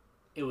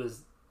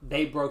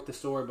they broke the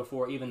story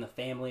before even the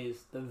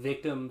families, the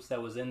victims that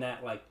was in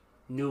that, like,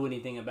 knew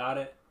anything about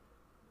it.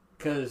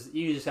 Because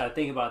you just got to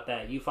think about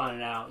that. You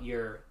finding out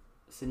your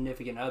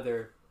significant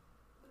other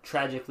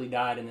tragically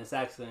died in this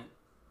accident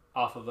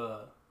off of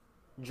a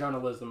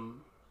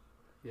journalism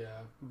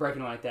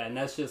breaking like that, and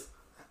that's just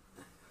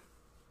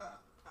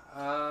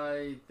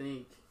I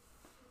think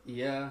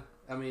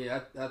I mean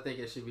I think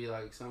it should be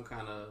like some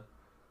kind of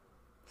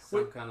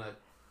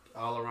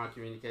all around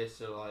communication,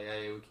 so like,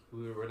 hey,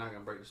 we're not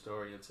gonna break the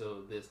story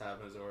until this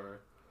happens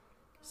or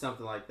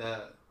something like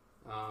that.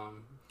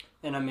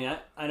 And I mean,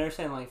 I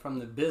understand, like, from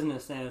the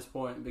business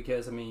standpoint,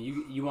 because I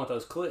mean, you want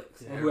those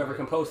clicks, and whoever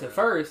can post it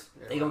first,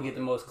 they gonna get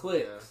the most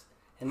clicks,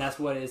 and that's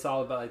what it's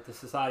all about. Like, the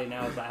society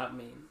now is like, I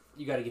mean,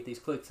 you got to get these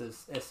clicks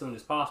as soon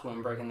as possible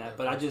and breaking that.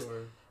 But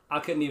I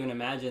couldn't even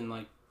imagine,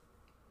 like,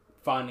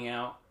 finding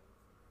out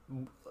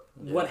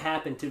what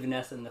happened to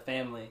Vanessa and the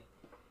family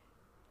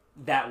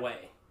that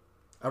way.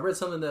 I read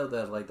something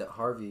that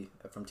Harvey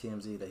from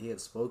TMZ, that he had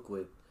spoke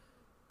with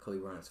Kobe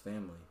Bryant's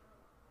family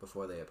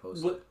before they had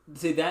posted.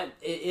 See, that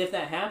if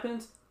that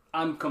happens,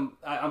 I'm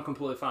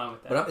completely fine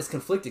with that. But it's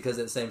conflicted because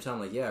at the same time,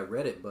 like, yeah, I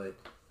read it, but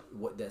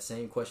what that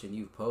same question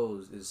you've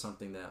posed is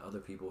something that other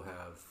people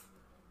have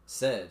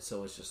said.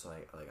 So it's just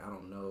like I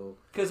don't know.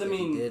 Because I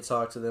mean, he did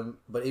talk to them,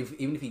 but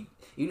even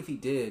if he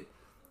did,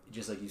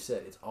 just like you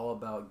said, it's all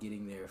about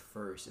getting there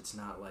first. It's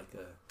not like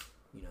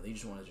they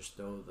just want to just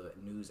throw the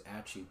news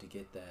at you to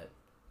get that.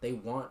 They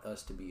want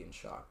us to be in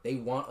shock. They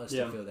want us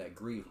to feel that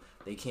grief.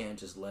 They can't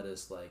just let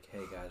us like,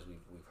 hey guys,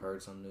 we've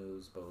heard some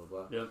news, blah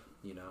blah blah. Yep.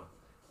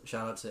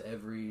 Shout out to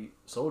every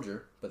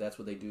soldier, but that's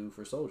what they do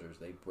for soldiers.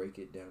 They break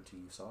it down to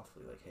you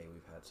softly, like, hey,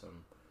 we've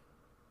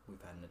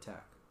had an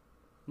attack.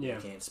 Yeah.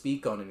 We can't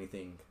speak on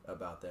anything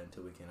about that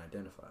until we can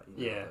identify.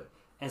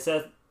 And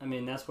Seth, I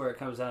mean, that's where it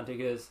comes down to,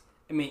 because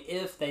I mean,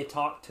 if they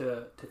talked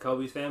to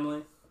Kobe's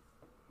family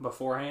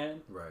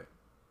beforehand, right?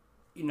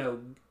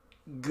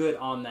 Good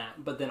on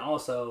that. But then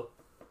also,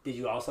 did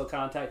you also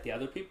contact the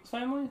other people's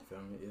family?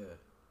 Yeah.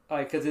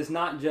 Like, because it's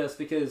not just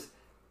because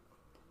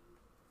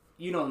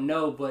you don't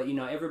know, but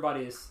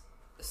everybody's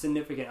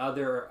significant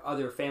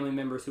other family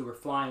members who were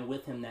flying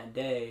with him that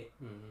day,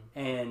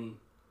 and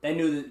they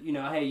knew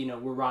that hey,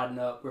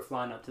 we're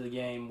flying up to the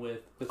game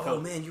with Kobe. Oh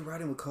man, you're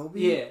riding with Kobe?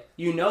 Yeah,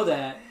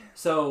 that.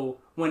 So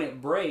when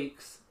it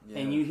breaks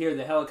and you hear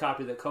the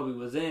helicopter that Kobe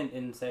was in,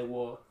 and say,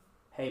 well,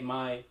 hey,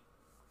 my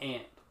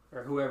aunt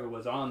or whoever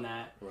was on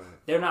that, right.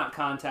 They're not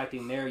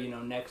contacting their,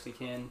 next of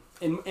kin.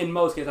 In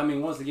most cases, I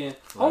mean, once again,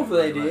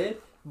 hopefully they did,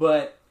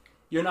 but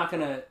you're not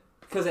going to,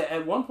 because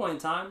at one point in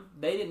time,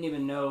 they didn't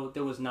even know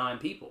there was 9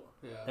 people.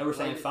 Yeah. They were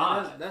saying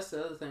 5. That's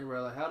the other thing,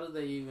 bro. Like, how did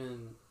they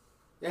even,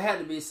 there had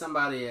to be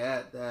somebody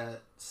at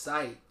that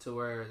site to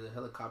where the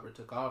helicopter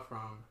took off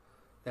from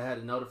that had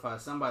to notify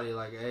somebody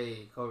like,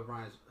 hey, Kobe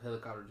Bryant's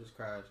helicopter just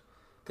crashed.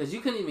 Because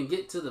you couldn't even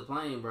get to the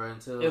plane, bro,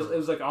 until... It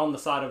was like on the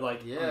side of,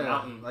 like, a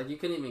mountain. Like, you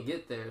couldn't even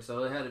get there.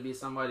 So it had to be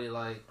somebody,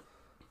 like,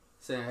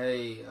 saying,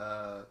 hey,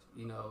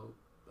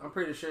 I'm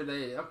pretty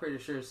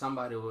sure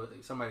somebody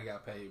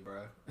got paid,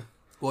 bro.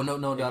 Well, no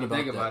doubt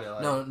about that. About it,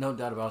 like, no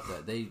doubt about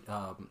that. They,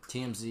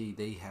 TMZ,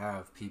 they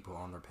have people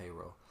on their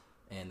payroll.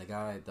 And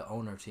the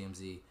owner of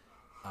TMZ,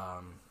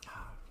 the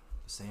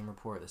same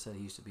report that said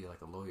he used to be,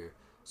 like, a lawyer.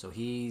 So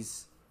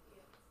he's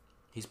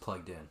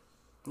plugged in.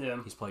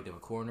 Yeah, he's plugged in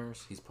with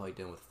corners. He's plugged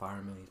in with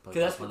firemen. He's plugged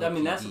in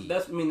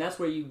with that's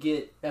where you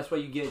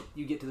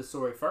get to the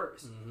story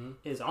 1st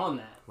is on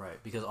that,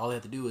 right? Because all they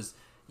have to do is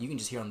you can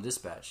just hear on the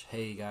dispatch,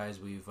 hey guys,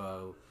 we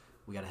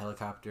got a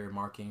helicopter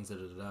markings, da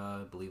da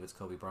da. Believe it's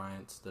Kobe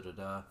Bryant's, da da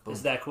da. Boom.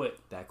 It's that quick,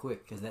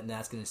 because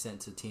that's going to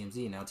send to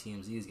TMZ. Now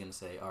TMZ is going to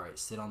say, all right,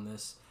 sit on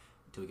this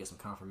until we get some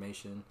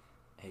confirmation.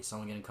 Hey,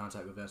 someone get in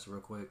contact with us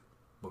real quick,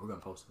 but we're going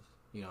to post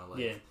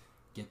this.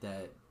 Get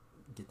that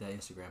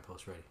Instagram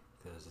post ready.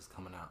 Because it's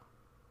coming out.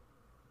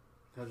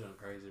 That's just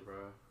crazy, bro.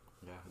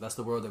 Yeah, that's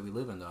the world that we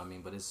live in, though. I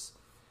mean, but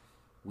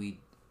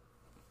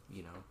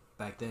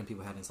back then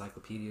people had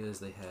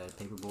encyclopedias, they had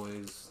paper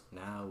boys.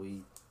 Now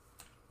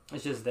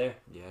it's just there.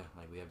 Yeah,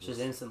 like we have just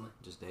instantly,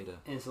 just data,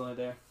 instantly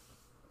there.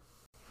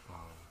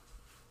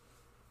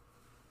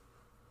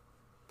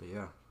 But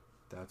yeah,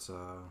 that's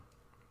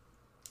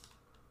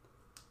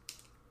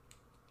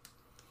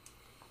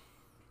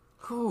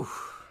Whew.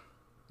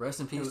 Rest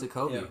in peace to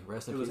Kobe. Yeah,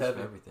 rest in peace for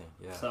everything.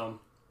 Yeah. So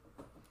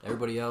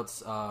everybody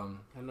else. I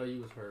know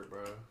you was hurt,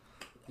 bro.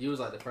 You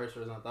was like the first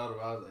person I thought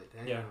about. I was like,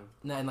 damn. Yeah.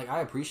 No, and like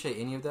I appreciate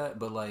any of that,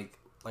 but like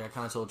I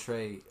kind of told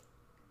Trey,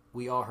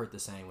 we all hurt the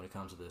same when it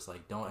comes to this.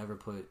 Like, don't ever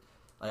put.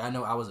 Like, I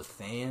know I was a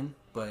fan,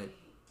 but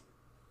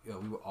we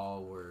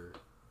all were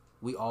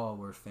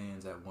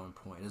fans at one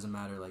point. It doesn't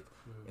matter. Like,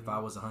 if I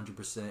was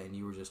 100% and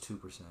you were just 2%.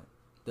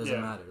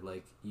 Doesn't matter.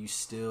 Like, you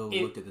still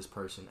looked at this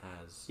person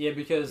as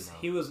because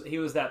he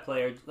was that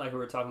player, like we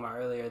were talking about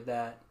earlier,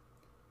 that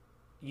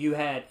you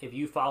had, if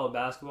you follow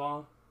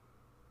basketball,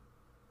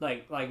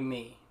 like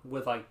me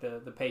with like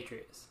the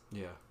Patriots.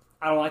 Yeah.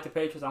 I don't like the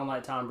Patriots. I don't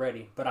like Tom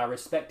Brady, but I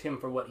respect him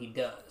for what he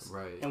does,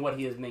 right, and what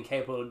he has been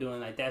capable of doing.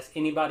 Like, that's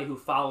anybody who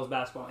follows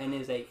basketball and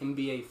is a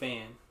NBA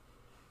fan.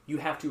 You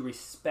have to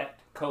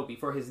respect Kobe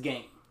for his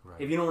game. Right.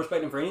 If you don't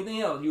respect him for anything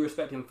else, you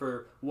respect him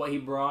for what he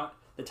brought,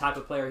 the type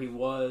of player he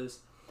was,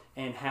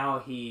 and how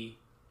he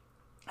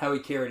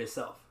carried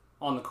himself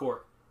on the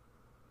court.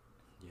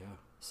 Yeah.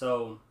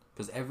 So,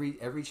 because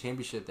every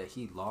championship that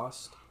he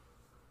lost,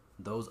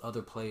 those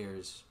other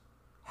players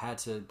had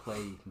to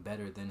play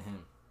better than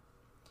him.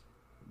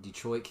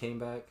 Detroit came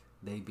back,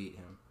 they beat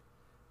him.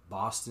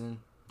 Boston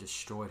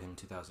destroyed him in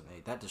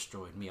 2008. That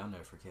destroyed me. I'll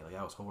never forget. Like,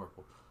 that was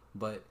horrible.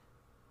 But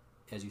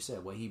as you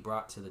said, what he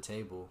brought to the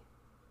table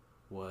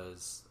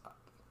was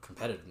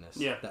competitiveness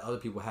that other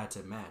people had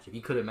to match. If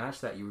you couldn't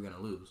match that, you were going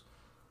to lose.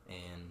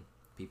 And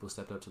people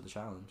stepped up to the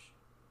challenge.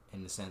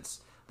 In the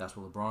sense, that's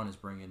what LeBron is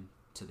bringing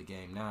to the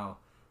game now,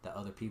 that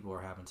other people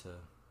are having to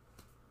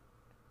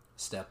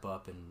step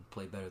up and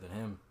play better than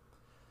him.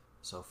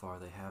 So far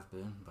they have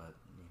been, but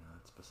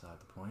it's beside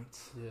the point.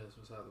 Yeah, it's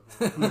beside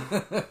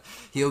the point.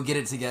 He'll get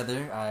it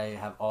together. I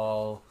have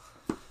all...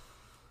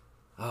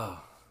 Oh,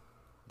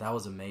 that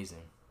was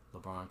amazing.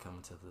 LeBron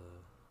coming to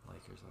the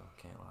Lakers, though.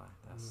 Can't lie.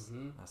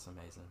 That's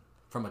amazing.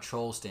 from a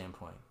troll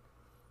standpoint,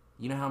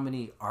 you know how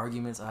many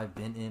arguments I've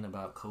been in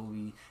about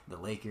Kobe, the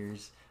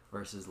Lakers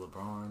versus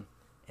LeBron,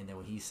 and then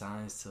when he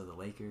signs to the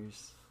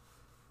Lakers,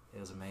 it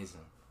was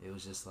amazing. It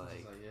was just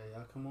like, yeah,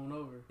 y'all come on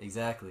over.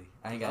 Exactly.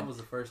 That was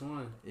the first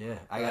one. Yeah,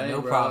 I got Hey,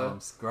 no bro.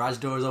 problems. Garage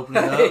doors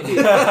opening up.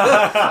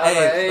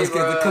 Hey, Let's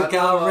bro, get the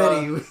cookout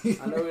ready.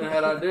 I know we done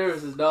had our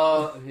differences,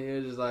 dog. He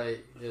was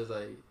like,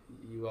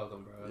 you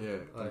welcome, bro. Yeah,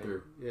 come like,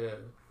 through. Yeah.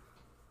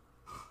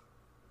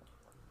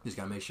 Just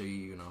gotta make sure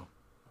you know.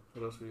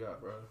 What else we got,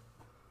 bro?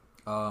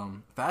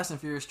 Fast and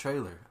Furious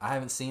trailer. I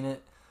haven't seen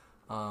it.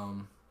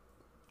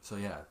 So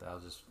yeah, that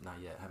was just not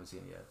yet. Haven't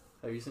seen it yet.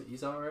 Have you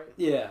saw it, right?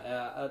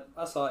 Yeah,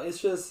 I saw it. It's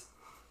just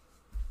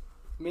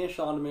me and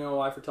Shonda, me and my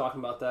wife, were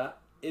talking about that.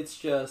 It's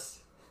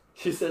just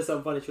she said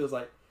something funny. She was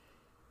like,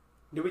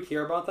 "Do we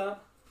care about that?"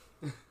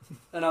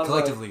 And I was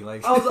collectively,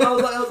 like, what's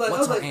our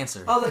our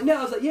answer? I was like, no,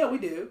 I was like, yeah, we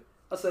do.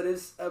 I said,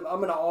 I'm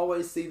gonna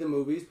always see the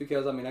movies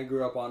because I mean I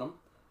grew up on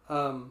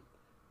them.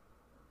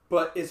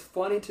 But it's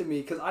funny to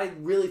me because I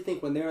really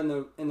think when they're in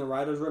the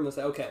writers' room, they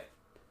say, okay,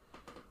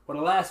 well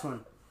the last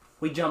one,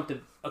 we jumped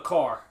a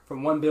car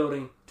from one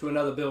building to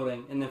another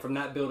building, and then from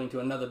that building to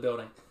another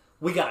building.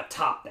 We gotta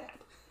top that.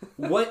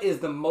 What is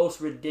the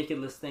most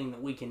ridiculous thing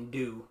that we can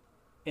do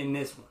in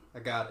this one? I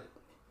got it.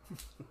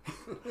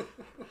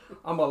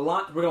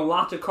 We're gonna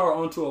launch a car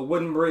onto a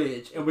wooden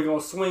bridge, and we're gonna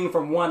swing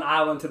from one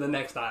island to the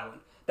next island.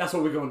 That's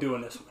what we're gonna do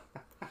in this one.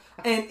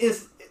 And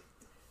it's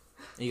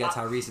you got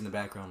Tyrese in the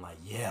background, like,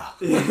 yeah,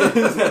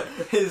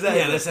 exactly.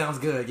 yeah, that sounds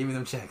good. Give me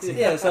them checks.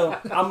 Yeah, so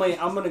I'm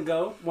gonna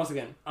go once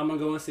again. I'm gonna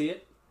go and see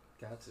it.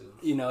 Got to.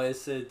 You know,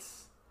 it's.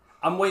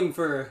 I'm waiting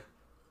for.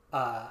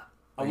 Are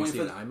you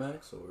seeing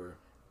IMAX or?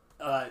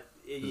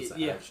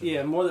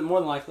 Yeah, more than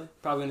likely,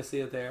 probably gonna see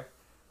it there.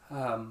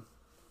 I'm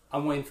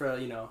waiting for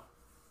the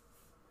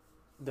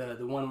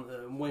one.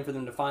 I'm waiting for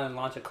them to finally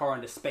launch a car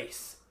into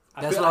space.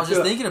 That's what I was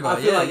just thinking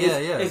about. Yeah.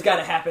 It's got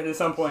to happen at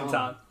some point in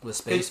time with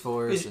Space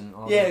Force and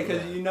all. Yeah,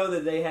 because you know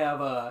that they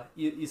have.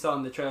 You saw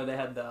in the trailer they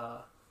had the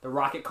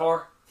rocket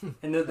car,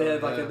 and they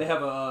have they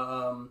have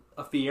a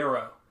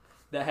Fiero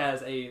that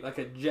has a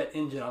jet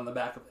engine on the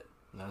back of it.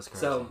 That's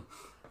crazy. So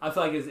I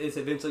feel like it's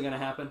eventually going to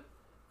happen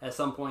at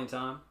some point in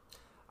time.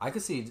 I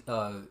could see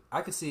a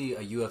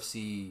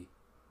UFC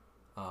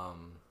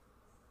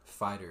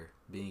fighter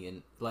being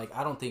in. Like,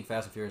 I don't think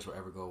Fast and Furious will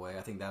ever go away.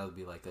 I think that would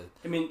be like a.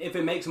 I mean, if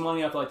it makes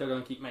money, I feel like they're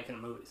going to keep making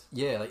movies.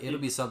 Yeah, like it'll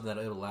be something that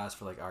it'll last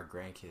for like our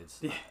grandkids.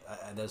 Yeah,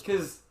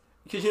 because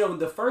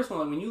the first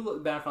one, when you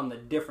look back on the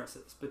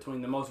differences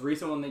between the most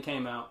recent one that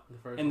came out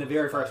and the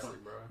very first one,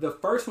 the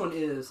first one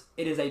is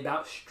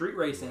about street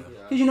racing.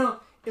 Because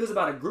it was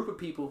about a group of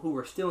people who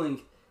were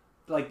stealing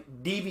like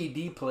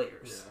DVD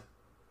players,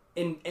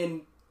 and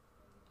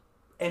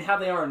how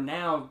they are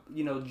now,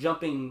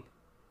 jumping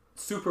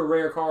super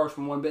rare cars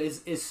from one, but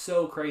it's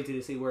so crazy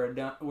to see where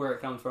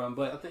it comes from.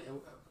 But I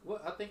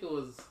think it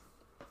was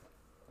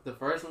the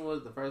first one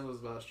was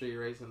about street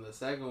racing. The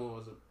second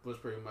one was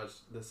pretty much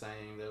the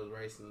same. They was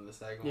racing in the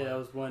second one. Yeah, that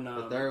was when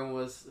the third one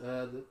was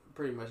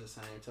pretty much the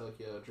same.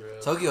 Tokyo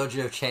Drift. Tokyo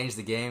Drift changed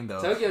the game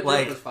though. Tokyo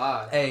Drift was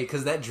fine. Hey,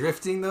 because that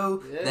drifting though,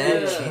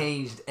 that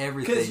changed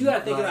everything. Because you got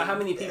to think about how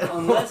many people,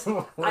 unless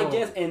I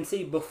guess, and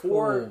see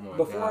before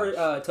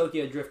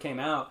Tokyo Drift came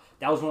out,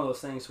 that was one of those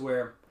things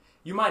where.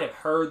 You might have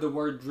heard the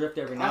word drift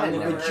every now and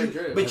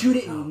then, but you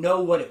didn't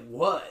know what it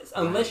was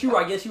unless you were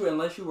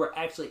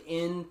actually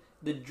in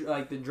the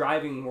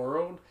driving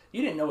world.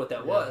 You didn't know what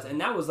that was,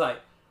 and that was like,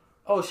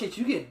 oh shit,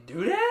 you can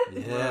do that.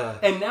 Yeah.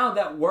 And now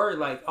that word,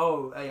 like,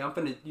 oh, hey, I'm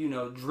gonna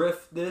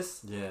drift this.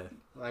 Yeah.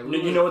 Like,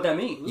 you know what that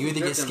means. You either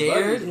get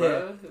scared, we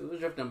was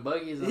drifting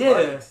buggies. And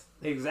bikes.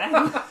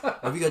 Exactly.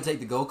 Or if you go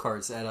take the go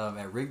karts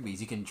at Rigby's,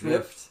 you can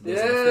drift. Yep.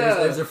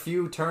 There's a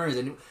few turns,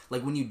 and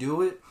like when you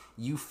do it.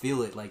 You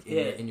feel it like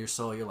in your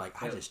soul. You're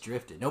like, I just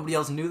drifted. Nobody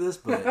else knew this,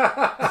 but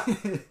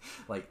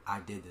like I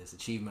did this.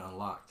 Achievement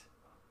unlocked.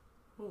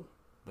 Ooh.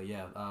 But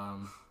yeah,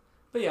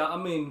 I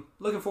mean,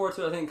 looking forward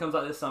to it. I think it comes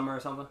out this summer or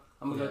something.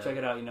 I'm gonna go check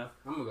it out. I'm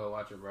gonna go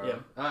watch it, bro. Yeah.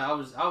 I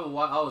was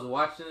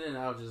watching it, and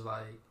I was just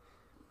like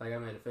I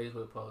made a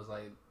Facebook post.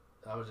 Like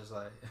I was just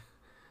like,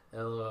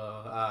 LOL.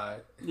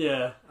 Alright.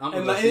 Yeah.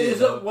 And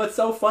what's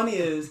so funny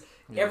is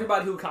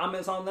everybody who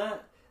comments on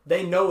that.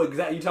 They know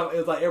exactly. It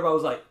was like everybody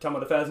was like talking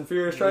about the Fast and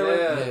Furious trailer.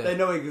 Yeah. They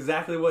know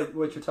exactly what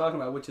you're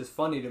talking about, which is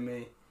funny to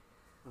me.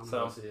 I'm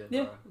gonna see it,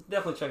 yeah,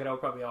 definitely check it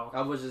out. Probably all.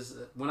 I was just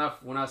when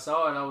I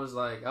saw it,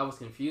 I was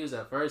confused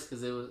at first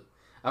because it was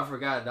I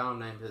forgot Dom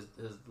named his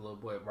little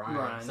boy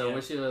Brian. So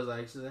when she was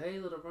like, "Hey,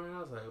 little Brian," I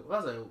was like,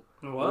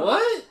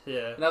 "What?"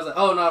 Yeah. And I was like,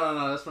 "Oh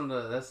no, that's from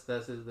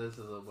that's his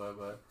little boy."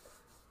 But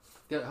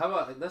how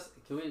about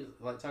can we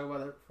talk about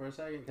that for a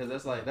second?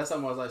 Because that's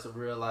almost like some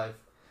real life.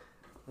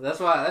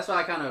 That's why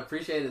I kind of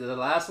appreciated the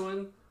last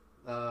one.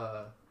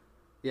 The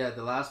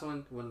last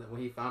one when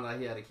he found out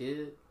he had a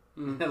kid,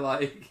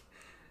 but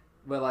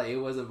it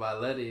wasn't by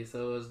Letty,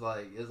 so it was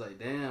like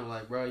damn,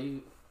 like bro,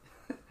 you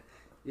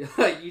you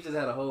just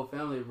had a whole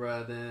family,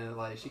 bro. Then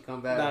she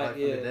come back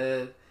from the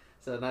dead,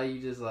 so now you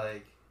just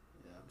I'm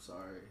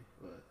sorry,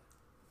 but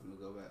I'm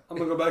gonna go back. I'm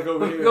gonna go back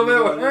over here. Go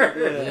back with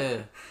her. Yeah.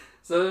 Yeah.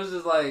 So it was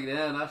just like,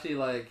 damn, now she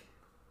like,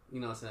 you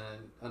know what I'm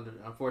saying, under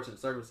unfortunate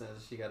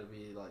circumstances, she got to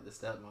be like the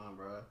stepmom,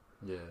 bro.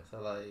 Yeah.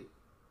 So like,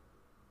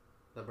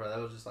 bro, that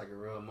was just like a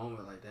real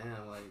moment. Like,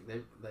 damn, like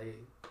they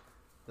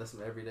that's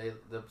some everyday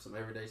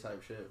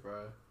type shit,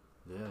 bro.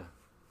 Yeah.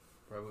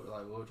 Bro,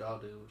 like, what would y'all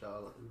do? Would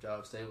y'all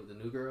have stayed with the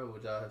new girl?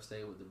 Would y'all have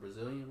stayed with the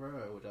Brazilian, bro?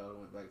 Or would y'all have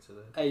went back to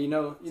the Hey, you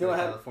know what happened?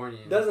 California?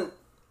 Doesn't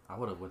I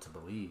would have went to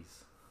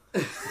Belize.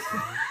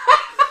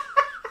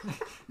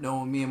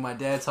 No, me and my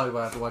dad talk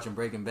about after watching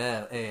Breaking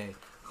Bad. Hey,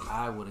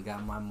 I would have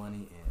got my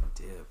money and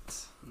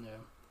dipped.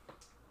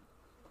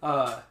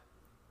 yeah.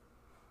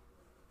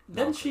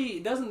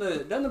 Doesn't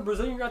the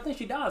Brazilian girl, I think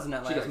she dies in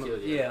that She last got movie.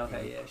 killed, yeah.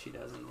 Okay, yeah, she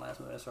does in the last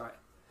movie. That's right.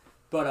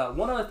 But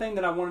one other thing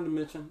that I wanted to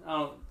mention,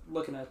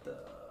 looking at the,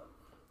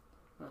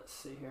 let's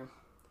see here.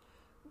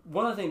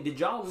 One other thing, did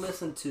y'all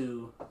listen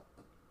to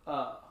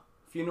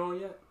Funeral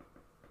yet?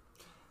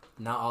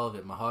 Not all of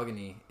it.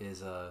 Mahogany is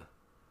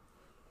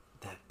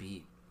that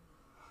beat,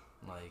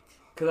 like.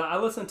 Because I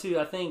listened to,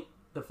 I think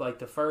probably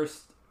the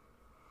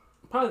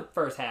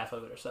first half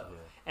of it or so,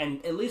 Yeah.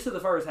 and at least in the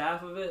first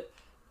half of it,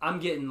 I'm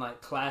getting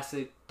like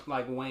classic,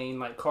 like Wayne,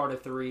 like Carter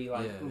 3,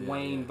 like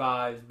Wayne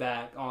vibes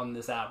back on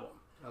this album.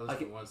 I listened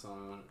to one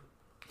song on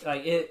it.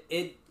 Like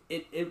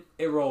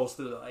it rolls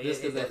through. Like,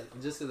 just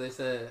because they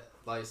said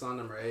like song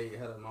number 8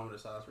 had a moment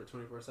of silence for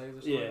 24 seconds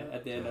or something. yeah,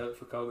 at the end of it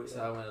for Kobe. So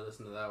I went to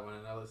listen to that one,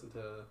 and I listened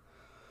to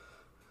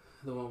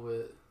the one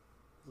with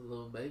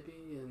Lil Baby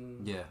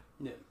and Yeah.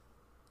 Yeah.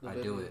 I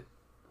do it.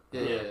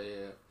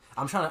 Yeah.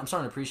 I'm starting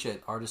to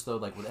appreciate artists though,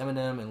 like with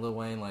Eminem and Lil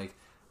Wayne. Like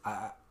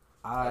I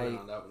I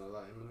on that one a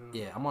lot.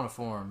 yeah, I'm on a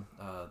forum,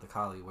 the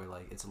Kali, where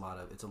like it's a lot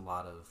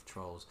of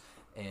trolls,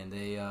 and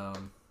they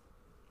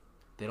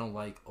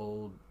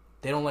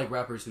don't like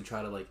rappers who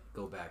try to like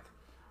go back,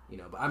 you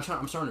know. But I'm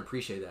starting to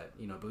appreciate that,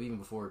 you know. But even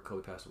before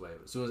Kobe passed away,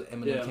 as soon as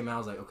Eminem came out, I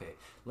was like, okay,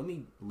 let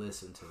me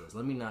listen to this.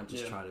 Let me not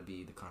just try to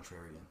be the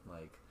contrarian.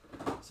 Like,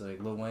 so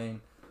like Lil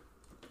Wayne,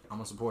 I'm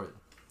gonna support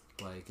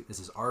it. Like, this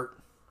is art.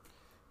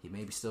 He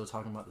may be still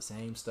talking about the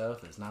same stuff,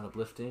 and it's not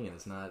uplifting, and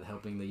it's not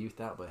helping the youth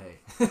out. But hey,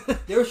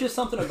 There was just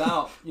something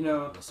about, you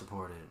know. I'm gonna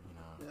support it.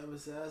 You know. Yeah,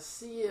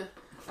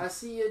 but I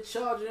see you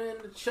charger in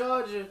the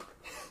charger,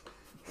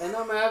 and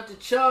I'm gonna have to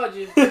charge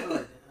you. I'm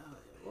like,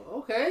 well,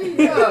 okay,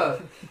 yeah.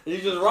 You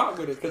just rock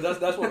with it because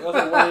that's what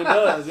Wayne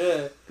does.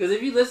 Yeah. Because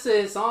if you listen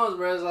to his songs,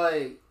 bro, it's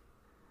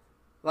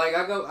like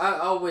I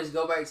always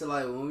go back to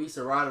like when we used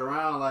to ride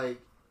around like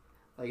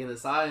in the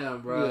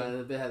Scion, bro,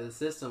 and it had the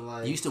system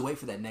like. You used to wait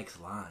for that next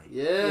line.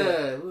 Yeah,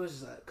 it was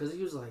just like, cause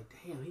he was like,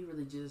 damn, he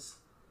really just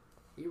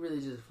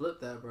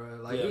flipped that, bro.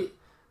 Like he,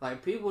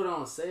 like people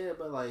don't say it,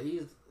 but like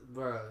he's,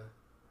 bro,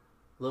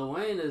 Lil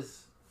Wayne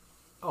is,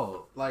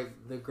 like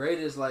the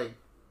greatest like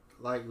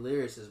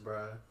lyricist,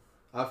 bro.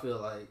 I feel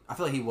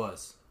like he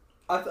was.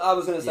 I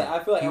was gonna say,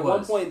 I feel like at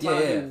one point in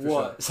time he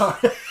was. Sure.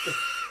 Sorry.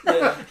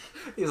 Yeah.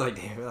 He was like,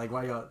 damn, like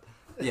why y'all?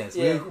 Yes,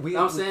 Yeah.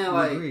 I'm saying,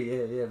 like- agree.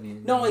 Yeah. I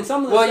mean, No, and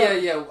some of the well,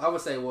 stuff, yeah, I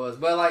would say it was,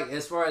 but like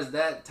as far as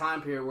that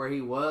time period where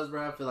he was,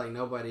 bro, I feel like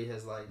nobody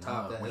has like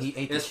topped that. when he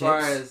ate the as far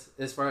chips.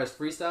 as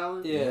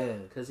freestyling, Yeah.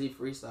 because he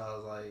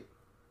freestyles like,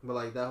 but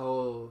like that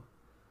whole,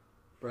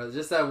 bro,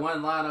 just that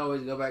one line I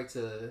always go back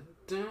to.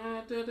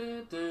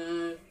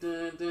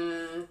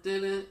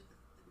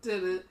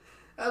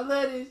 I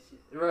let it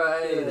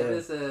right. Yeah. And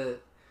it said,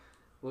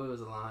 what was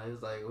the line? It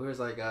was like, where's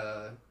like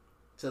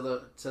till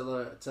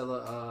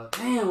her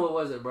damn, what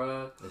was it,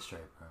 bro? That's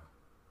straight, bro.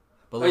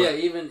 But Oh yeah,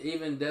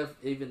 even deaf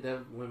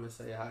women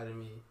say hi to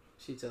me.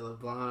 She tell a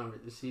blonde,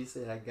 she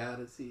said I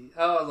gotta see.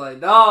 I was like,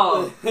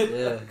 dog,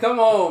 yeah, come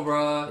on,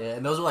 bro. yeah,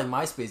 and those were like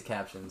MySpace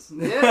captions.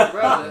 Yeah,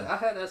 bro. I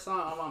had that song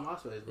on my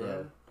MySpace, bro. Yeah.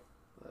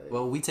 Like,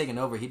 Well, we taking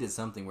over. He did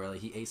something where like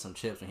he ate some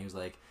chips and he was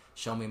like,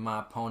 "Show me my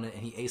opponent,"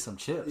 and he ate some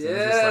chips. And it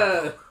was just yeah.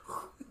 like,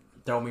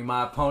 throw me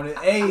my opponent.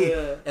 Hey,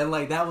 Yeah. and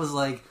like that was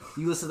like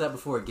you listen to that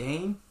before a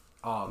game.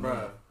 Oh man.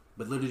 Bro.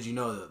 But little did you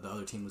know that the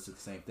other team listened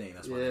to the same thing.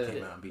 That's why they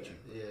came out and beat you.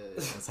 Yeah.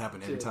 That's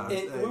happened every Yeah. time.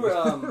 And we were,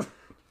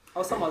 I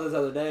was talking about this the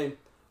other day,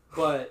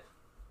 but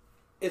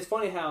it's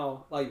funny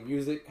how like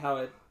music, how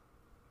it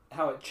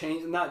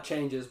changes, not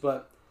changes,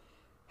 but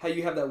how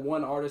you have that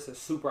one artist that's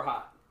super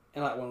hot,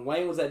 and like when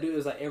Wayne was that dude, it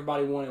was like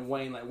everybody wanted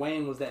Wayne. Like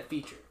Wayne was that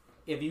feature.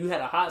 If you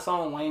had a hot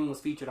song, Wayne was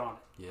featured on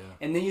it. Yeah.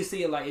 And then you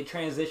see it like it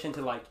transitioned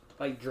to like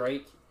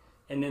Drake,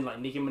 and then like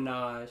Nicki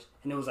Minaj,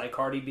 and it was like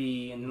Cardi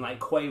B, and then like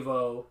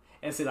Quavo,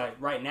 and see like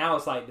right now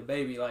it's like the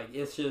baby. Like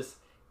it's just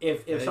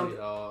if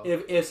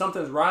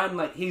something's riding,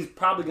 like he's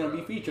probably gonna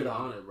be featured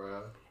on it,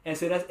 bro. And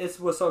so it's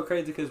what's so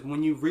crazy because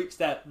when you reach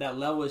that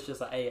level, it's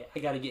just like, hey, I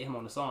got to get him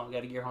on the song. I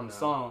got to get her on the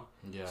song.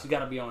 Yeah. She's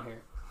got to be on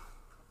here.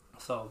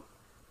 So,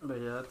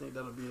 But yeah, I think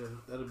that'll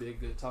be a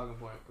good talking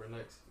point for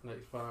next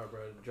fire,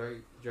 bro.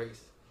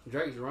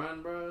 Drake's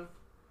run, bro.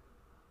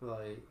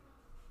 Like,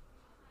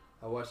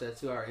 I watched that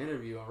 2-hour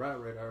interview on Rap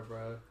Radar,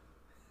 bro.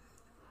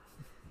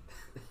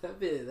 that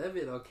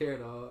bit don't care,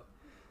 dog.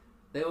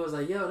 They was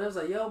like,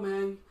 yo,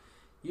 man,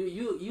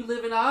 you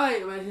living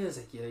alright, man. He was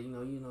like, yeah, you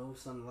know,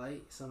 some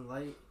light.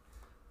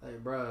 Hey,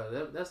 bro,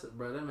 that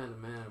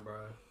man,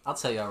 bro. I'll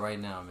tell y'all right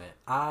now,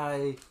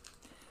 man.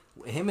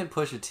 Him and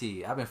Pusha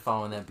T, I've been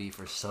following that beef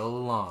for so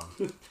long,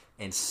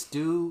 and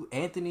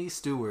Anthony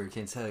Stewart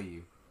can tell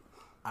you,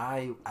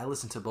 I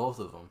listened to both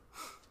of them,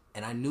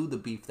 and I knew the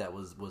beef that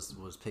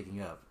was picking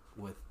up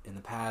in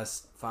the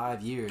past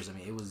 5 years. I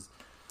mean,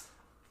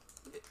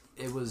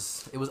 it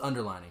was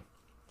underlining,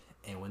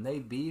 and when they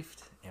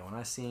beefed, and when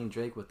I seen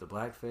Drake with the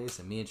blackface,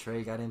 and me and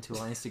Trey got into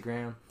on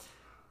Instagram.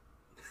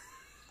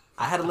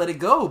 I had to let it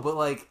go, but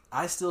like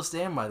I still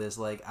stand by this.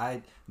 Like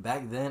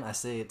back then, I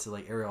say it to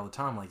like Ariel all the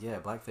time. Like, yeah,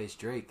 Blackface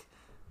Drake,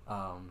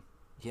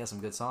 he had some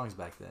good songs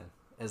back then.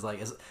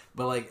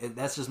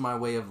 That's just my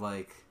way of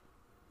like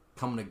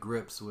coming to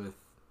grips with.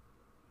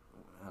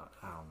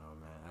 I don't know,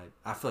 man.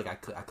 I feel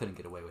like I couldn't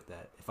get away with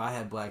that. If I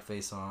had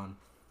blackface on,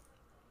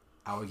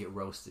 I would get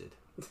roasted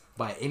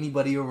by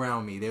anybody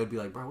around me. They would be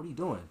like, "Bro, what are you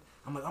doing?"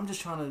 I'm like, I'm just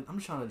trying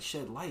to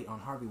shed light on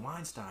Harvey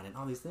Weinstein and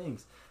all these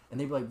things. And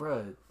they'd be like,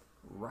 "Bro,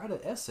 write an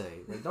essay.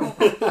 Like,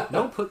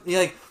 don't put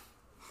like."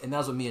 And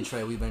that's what me and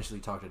Trey, we eventually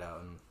talked it out.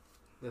 And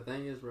the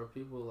thing is, bro,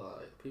 people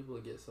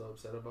get so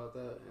upset about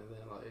that, and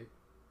then like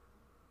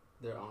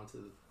they're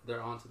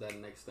onto that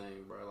next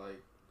thing, bro.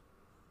 Like,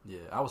 yeah,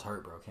 I was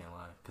hurt, bro. Can't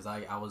lie, because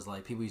I was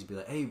like, people used to be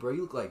like, "Hey, bro,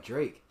 you look like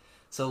Drake."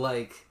 So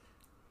like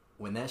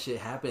when that shit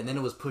happened, and then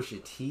it was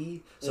Pusha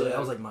T, so that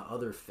was like my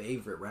other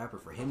favorite rapper.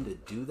 For him to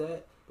do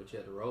that, but you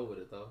had to roll with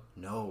it though.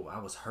 No, I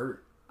was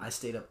hurt. I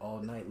stayed up all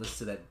night,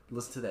 listened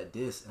to that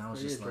diss, and I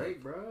was just like,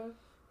 Drake, bro.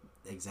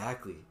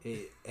 Exactly.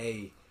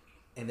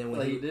 And then when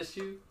like he dissed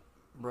you,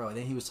 bro, and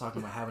then he was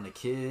talking about having a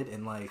kid,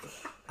 and like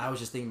I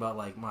was just thinking about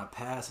like my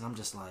past, and I'm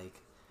just like,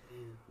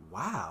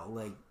 wow,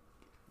 like,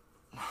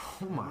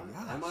 oh my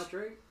gosh, am I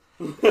Drake?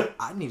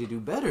 I need to do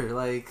better.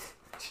 Like,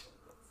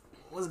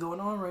 what's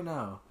going on right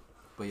now?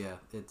 But yeah,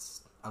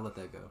 I let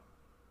that go.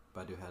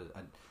 But I do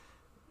have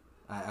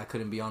I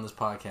couldn't be on this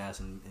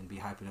podcast and be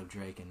hyping up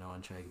Drake and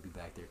knowing Trey could be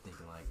back there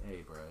thinking like,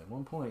 hey, bro, at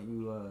one point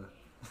you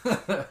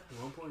at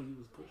one point you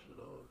was pushing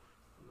it off.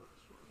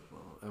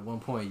 Well, at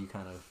one point you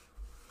kind of,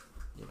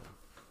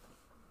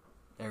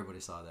 everybody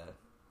saw that.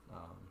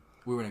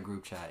 We were in a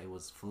group chat. It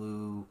was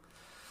Flu,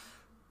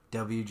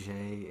 WJ,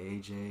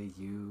 AJ,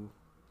 you,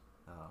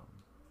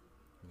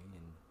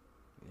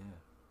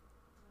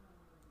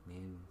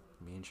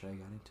 me and Trey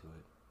got into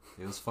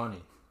it. It was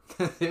funny.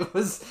 it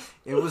was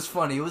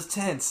funny. It was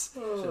tense.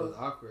 Shit was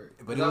awkward.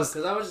 But because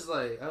I was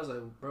like,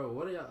 bro,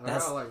 what are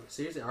y'all like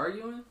seriously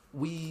arguing?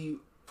 Me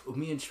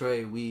and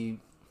Trey, we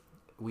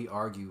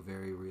argue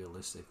very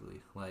realistically.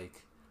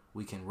 Like,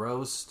 we can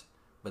roast,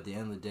 but at the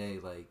end of the day,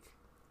 like,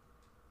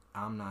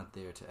 I'm not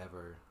there to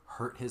ever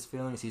hurt his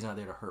feelings. He's not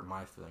there to hurt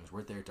my feelings.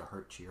 We're there to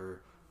hurt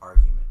your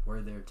argument.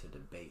 We're there to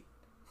debate.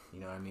 You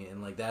know what I mean?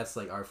 And like, that's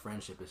like our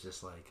friendship is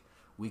just like,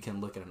 we can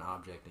look at an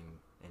object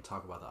and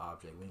talk about the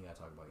object. We ain't gotta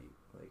talk about you.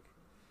 Like,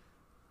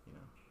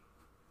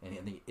 And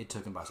I think it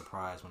took him by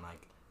surprise when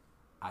like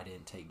I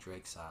didn't take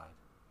Drake's side.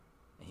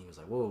 And he was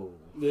like, whoa.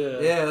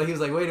 Yeah. Like, he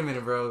was like, wait a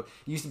minute, bro.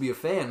 You used to be a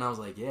fan. And I was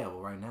like, yeah, well,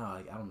 right now,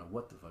 like, I don't know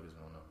what the fuck is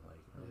going on.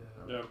 Like,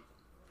 yeah.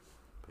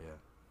 But yeah.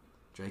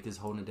 Drake is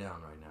holding it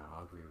down right now.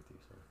 I'll agree with you,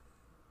 sir.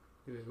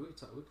 Yeah, we can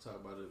talk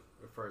about it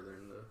further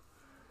in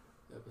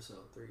the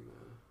episode 3, man.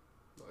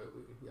 But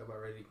y'all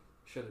about ready to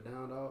shut it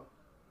down, dog?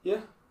 Yeah.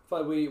 I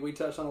feel like we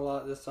touched on a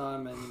lot this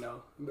time. And,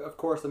 of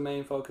course, the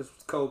main focus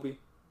was Kobe.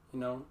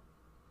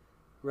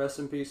 Rest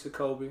in peace to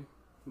Kobe,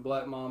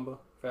 Black Mamba,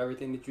 for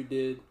everything that you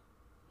did.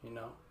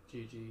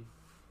 GG.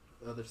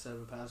 The other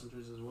 7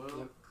 passengers as well.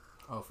 Yep.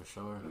 Oh, for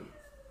sure.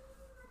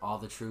 All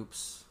the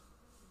troops,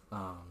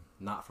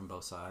 not from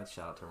both sides.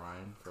 Shout out to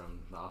Ryan from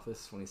The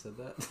Office when he said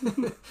that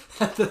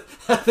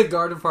at the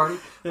garden party.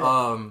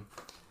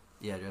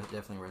 Yeah,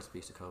 definitely rest in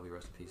peace to Kobe.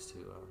 Rest in peace to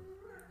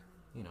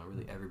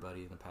really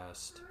everybody in the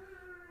past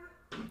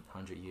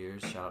 100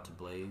 years. Shout out to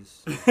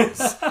Blaze,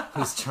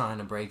 who's trying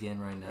to break in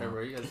right now. Hey,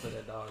 bro, you gotta put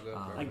that dog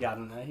up, bro. I got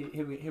him.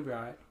 He'll be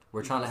alright.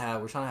 We're trying to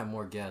have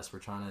more guests.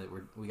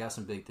 We got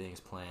some big things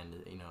planned.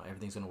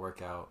 Everything's gonna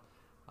work out.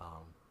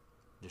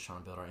 Just trying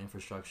to build our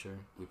infrastructure.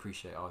 We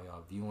appreciate all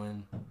y'all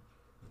viewing,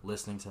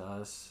 listening to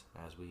us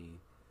as we,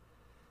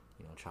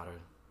 try to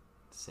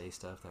say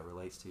stuff that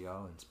relates to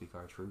y'all and speak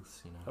our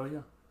truths. Oh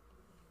yeah.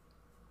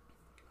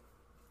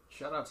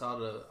 Shout out to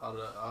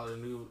all the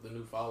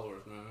new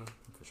followers, man.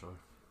 For sure.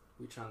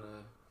 We trying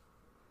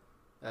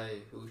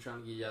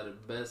to give y'all the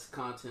best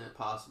content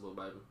possible,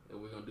 baby.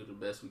 And we're gonna do the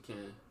best we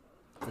can.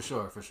 For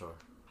sure.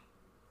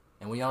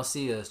 And when y'all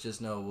see us,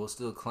 just know we'll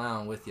still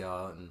clown with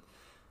y'all, and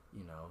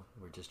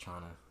we're just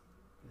trying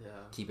to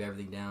keep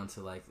everything down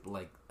to like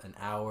an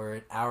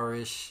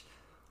hour-ish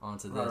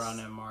onto right this. Around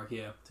that mark,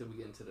 yeah. Till we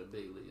get into the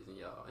big leagues, and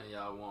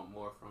y'all want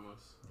more from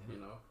us.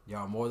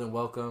 Y'all more than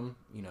welcome.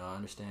 I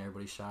understand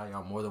everybody's shy.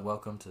 Y'all more than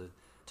welcome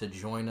to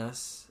join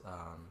us.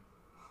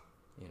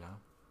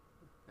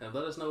 And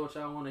let us know what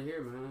y'all want to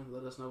hear, man.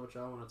 Let us know what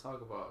y'all want to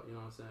talk about. You know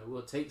what I'm saying?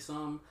 We'll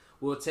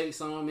take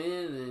some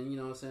in,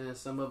 and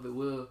some of it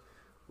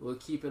we'll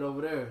keep it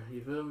over there.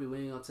 You feel me? We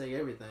ain't gonna take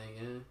everything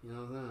in. You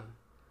know what I'm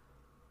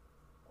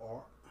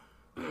saying?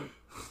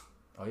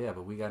 Oh yeah,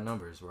 but we got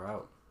numbers. We're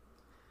out.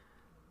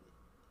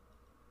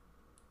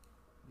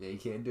 Yeah, you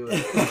can't do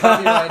it.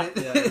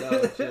 Copyrighted. Yeah,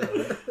 no,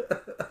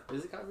 chill.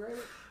 Is it copyrighted?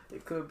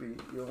 It could be.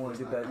 You don't want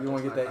to get that. You don't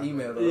want to get that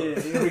email. Though. Yeah,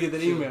 you don't get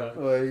that email.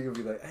 Well, you could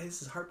be like, "Hey,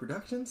 this is Heart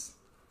Productions.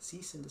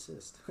 Cease and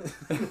desist."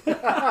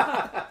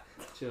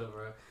 Chill,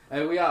 bro.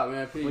 Hey, we out,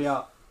 man. Peace. We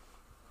out.